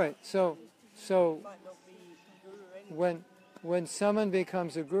the heart. All right. So It might not be guru anyway. when someone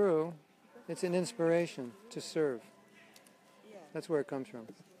becomes a guru, it's an inspiration to serve. Yeah. That's where it comes from.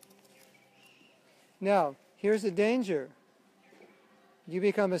 Now, here's the danger. You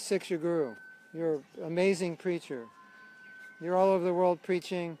become a Siksha guru. You're an amazing preacher. You're all over the world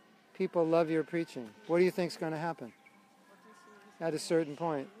preaching. People love your preaching. What do you think is going to happen? At a certain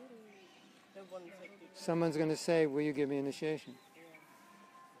point, someone's going to say, will you give me initiation?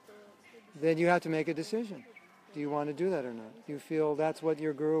 Then you have to make a decision. Do you want to do that or not? Do you feel that's what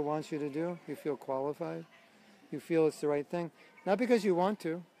your guru wants you to do? You feel qualified? You feel it's the right thing? Not because you want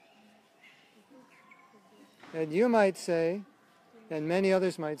to. And you might say, and many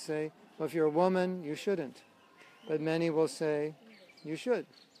others might say, well, if you're a woman, you shouldn't. But many will say, you should.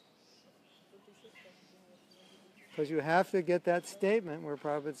 Because you have to get that statement where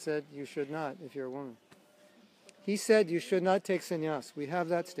Prabhupada said you should not if you're a woman. He said you should not take sannyas. We have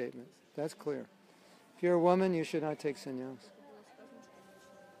that statement. That's clear. If you're a woman, you should not take sannyas.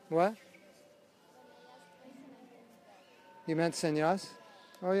 What? You meant sannyas?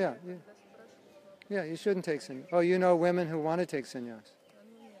 Oh, yeah. Yeah, you shouldn't take sannyas. Oh, you know women who want to take sannyas?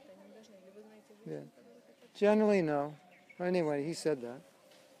 Yeah. Generally, no. Anyway, he said that.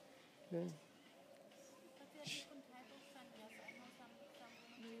 Yeah.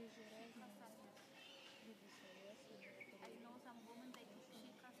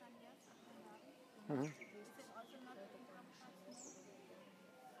 Uh-huh.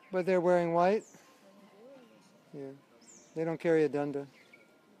 But they're wearing white? Yeah. They don't carry a danda.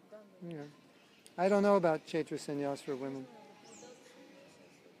 Yeah. I don't know about Chaitra sannyas for women.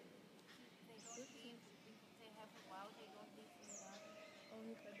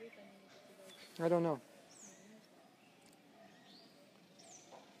 I don't know.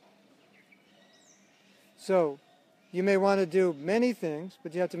 So, you may want to do many things,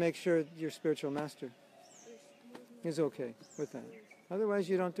 but you have to make sure your spiritual master is okay with that. Otherwise,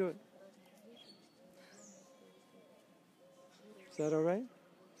 you don't do it. Is that all right?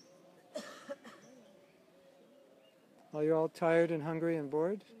 Well, you're all tired and hungry and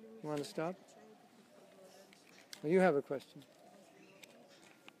bored? You want to stop? Well, you have a question.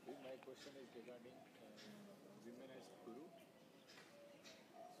 My question is regarding women as guru.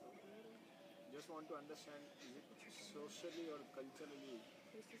 So, just want to understand, is it socially or culturally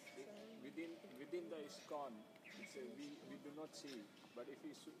within the ISKCON, it's we do not see, but if we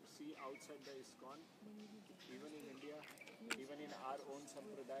see outside the ISKCON, even in India, even in our own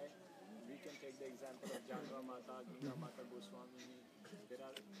sampradaya, we can take the example of Janva Mata, Ganga Mata Goswami, there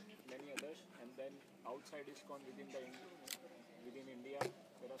are many others, and then outside ISKCON within India,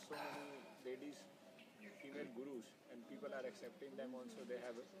 there are so many ladies, female gurus, and people are accepting them also. They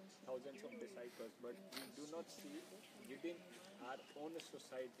have thousands of disciples, but we do not see within our own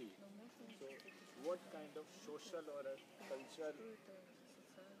society. So what kind of social or a cultural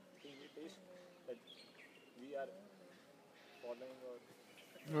thing it is that we are following,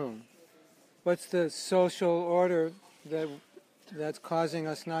 or What's the social order that's causing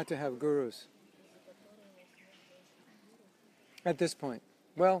us not to have gurus at this point?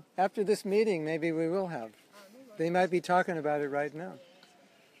 Well, after this meeting, maybe we will have. They might be talking about it right now.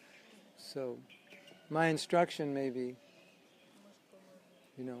 So my instruction may be,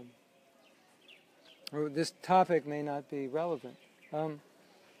 or this topic may not be relevant.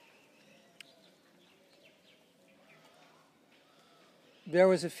 There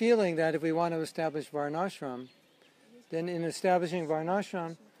was a feeling that if we want to establish Varnashram, then in establishing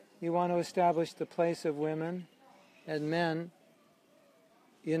Varnashram, you want to establish the place of women and men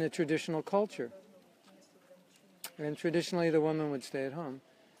in a traditional culture. And traditionally the woman would stay at home.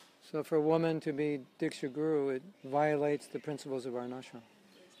 So for a woman to be Diksha Guru, it violates the principles of Varnashram.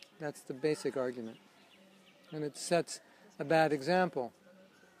 That's the basic argument. And it sets a bad example,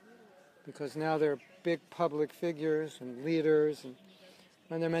 because now they're big public figures and leaders,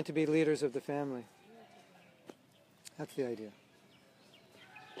 and they're meant to be leaders of the family. That's the idea.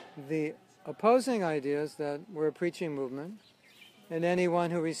 The opposing idea is that we're a preaching movement, and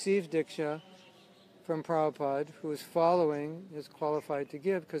anyone who receives Diksha from Prabhupada, who is following, is qualified to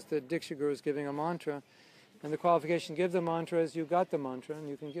give, because the Diksha Guru is giving a mantra, and the qualification to give the mantra is you got the mantra and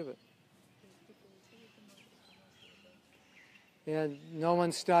you can give it. And no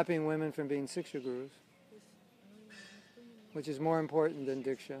one's stopping women from being Siksha Gurus, which is more important than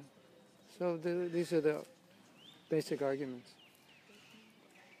Diksha. So these are the basic arguments.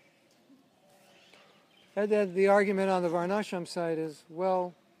 And then the argument on the Varnashram side is,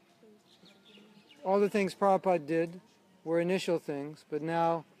 well, all the things Prabhupada did were initial things, but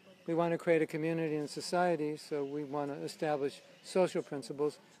now we want to create a community and society, so we want to establish social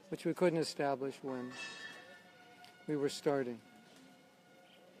principles, which we couldn't establish when we were starting.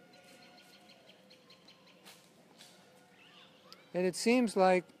 And it seems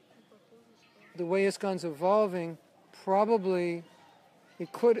like the way ISKCON's evolving, probably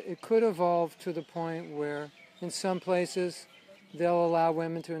it could evolve to the point where in some places they'll allow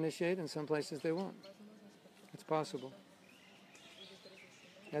women to initiate, in some places they won't. It's possible.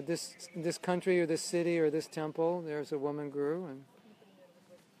 At this country or this city or this temple, there's a woman guru, and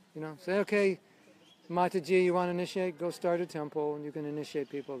say, okay, Mataji, you want to initiate? Go start a temple, and you can initiate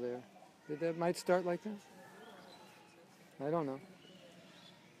people there. That might start like that. I don't know.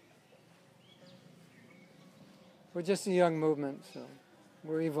 We're just a young movement, so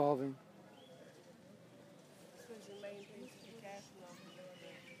we're evolving. I suppose the main thing to be careful of is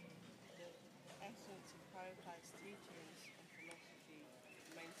the essence of Prabhupada's teachings and philosophy,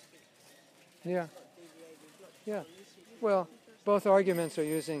 the main scripts. Yeah. Not deviated, not Yeah. policy. Well, both arguments are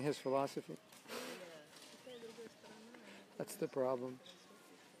using his philosophy. That's the problem.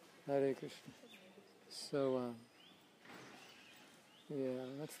 Hare Krishna. So, yeah,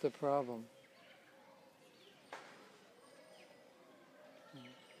 that's the problem.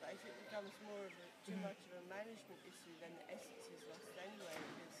 But if it becomes more of too much of a management issue, then the essence is lost anyway,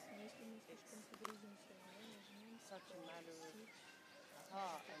 because it's such a matter of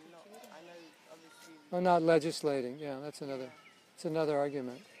heart and not, I know, obviously... Oh, not legislating. Yeah, that's another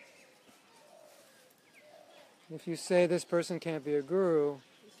argument. If you say this person can't be a guru,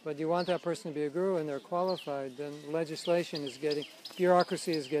 but you want that person to be a guru and they're qualified, then legislation is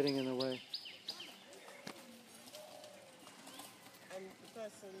bureaucracy is getting in the way. And the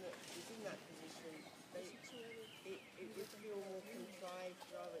person that is in that position, it would feel more contrived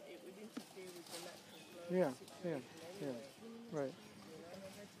rather, it would interfere with the natural flow of the situation anyway. Right.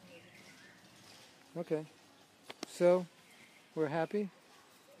 Okay. So, we're happy?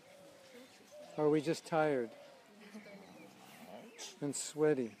 Or are we just tired? And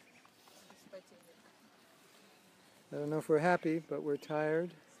sweaty? I don't know if we're happy, but we're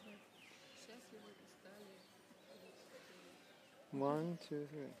tired. 1, 2,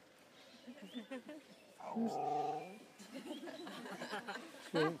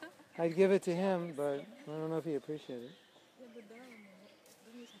 3. I'd give it to him, but I don't know if he appreciated it.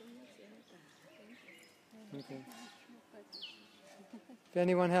 Okay. If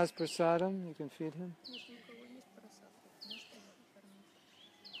anyone has prasadam, you can feed him. Если у кого есть просадка, можете его покормить.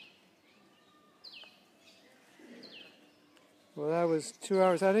 Well, that was 2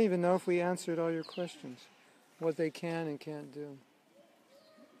 hours. I don't even know if we answered all your questions, what they can and can't do.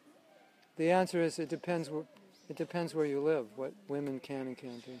 The answer is it depends where you live, what women can and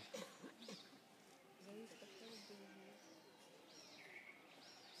can't do.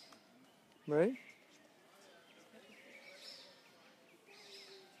 Right?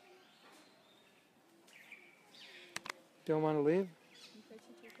 Don't want to leave? Не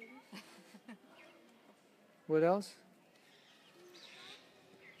хотите уходить? What else?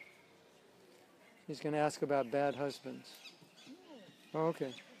 He's going to ask about bad husbands. Oh,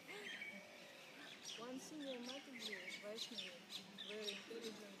 okay. One senior Mataji, Vaishnavi, very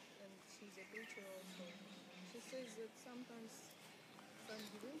intelligent, and she's a preacher also. She says that sometimes some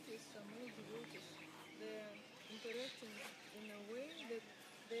devotees, some male devotees, they are interacting in a way that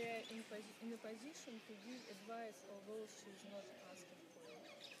they are in a position to give advice, although she's not asking for it.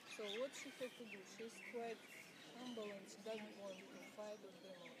 So what she had to do, she's quite humble and she doesn't want to fight with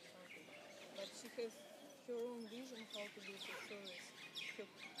them or something. But she has her own vision how to do her service, her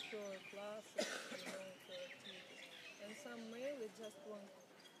classes, her activities. And some male they just want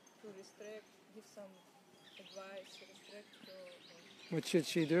to restrict, give some advice, restrict her. What should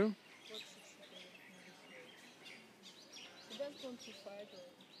she do? What should she do in this way? She doesn't want to fight her.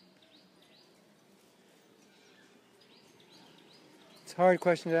 It's a hard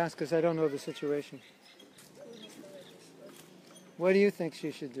question to ask because I don't know the situation. What do you think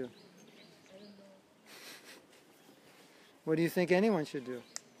she should do? I don't know. What do you think anyone should do?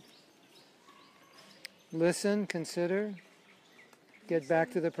 Listen, consider, get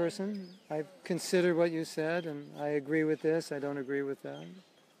back to the person. I consider what you said and I agree with this, I don't agree with that.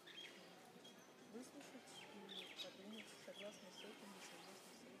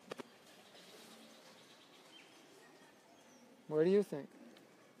 What do you think?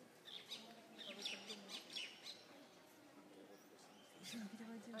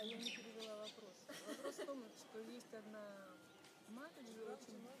 А я не перевела вопрос. Вопрос в том, что есть одна матаджи,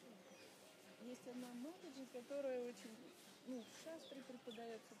 которая очень, в шастре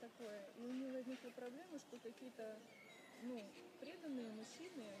преподается такое, и у нее возникла проблема, что какие-то, преданные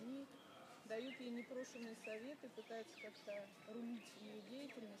мужчины, они дают ей непрошенные советы, пытаются как-то рулить ее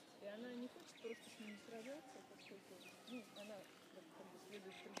деятельность, и она не хочет просто с ними сражаться, поскольку, она как бы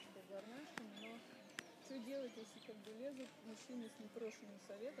следует принципу Варнаши, но что делать, если лезут мужчины с непрошенным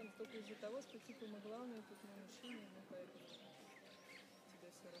советом только из-за того, что типа мы главные тут мы мужчины, поэтому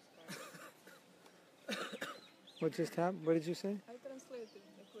тебе все рассказывают. What just happened? What did you say? I translated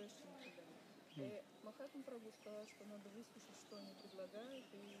the question to them. Махатма Прабху сказал, что надо выслушать, что они предлагают,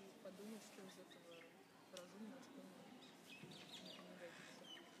 и подумать, что из этого разумно, а что не годится.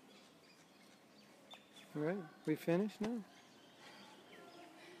 All right, we finished now?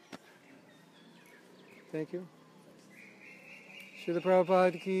 Thank you. Srila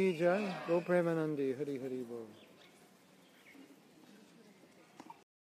Prabhupada ki jai. Go Premanandi. Hari Hari Bol.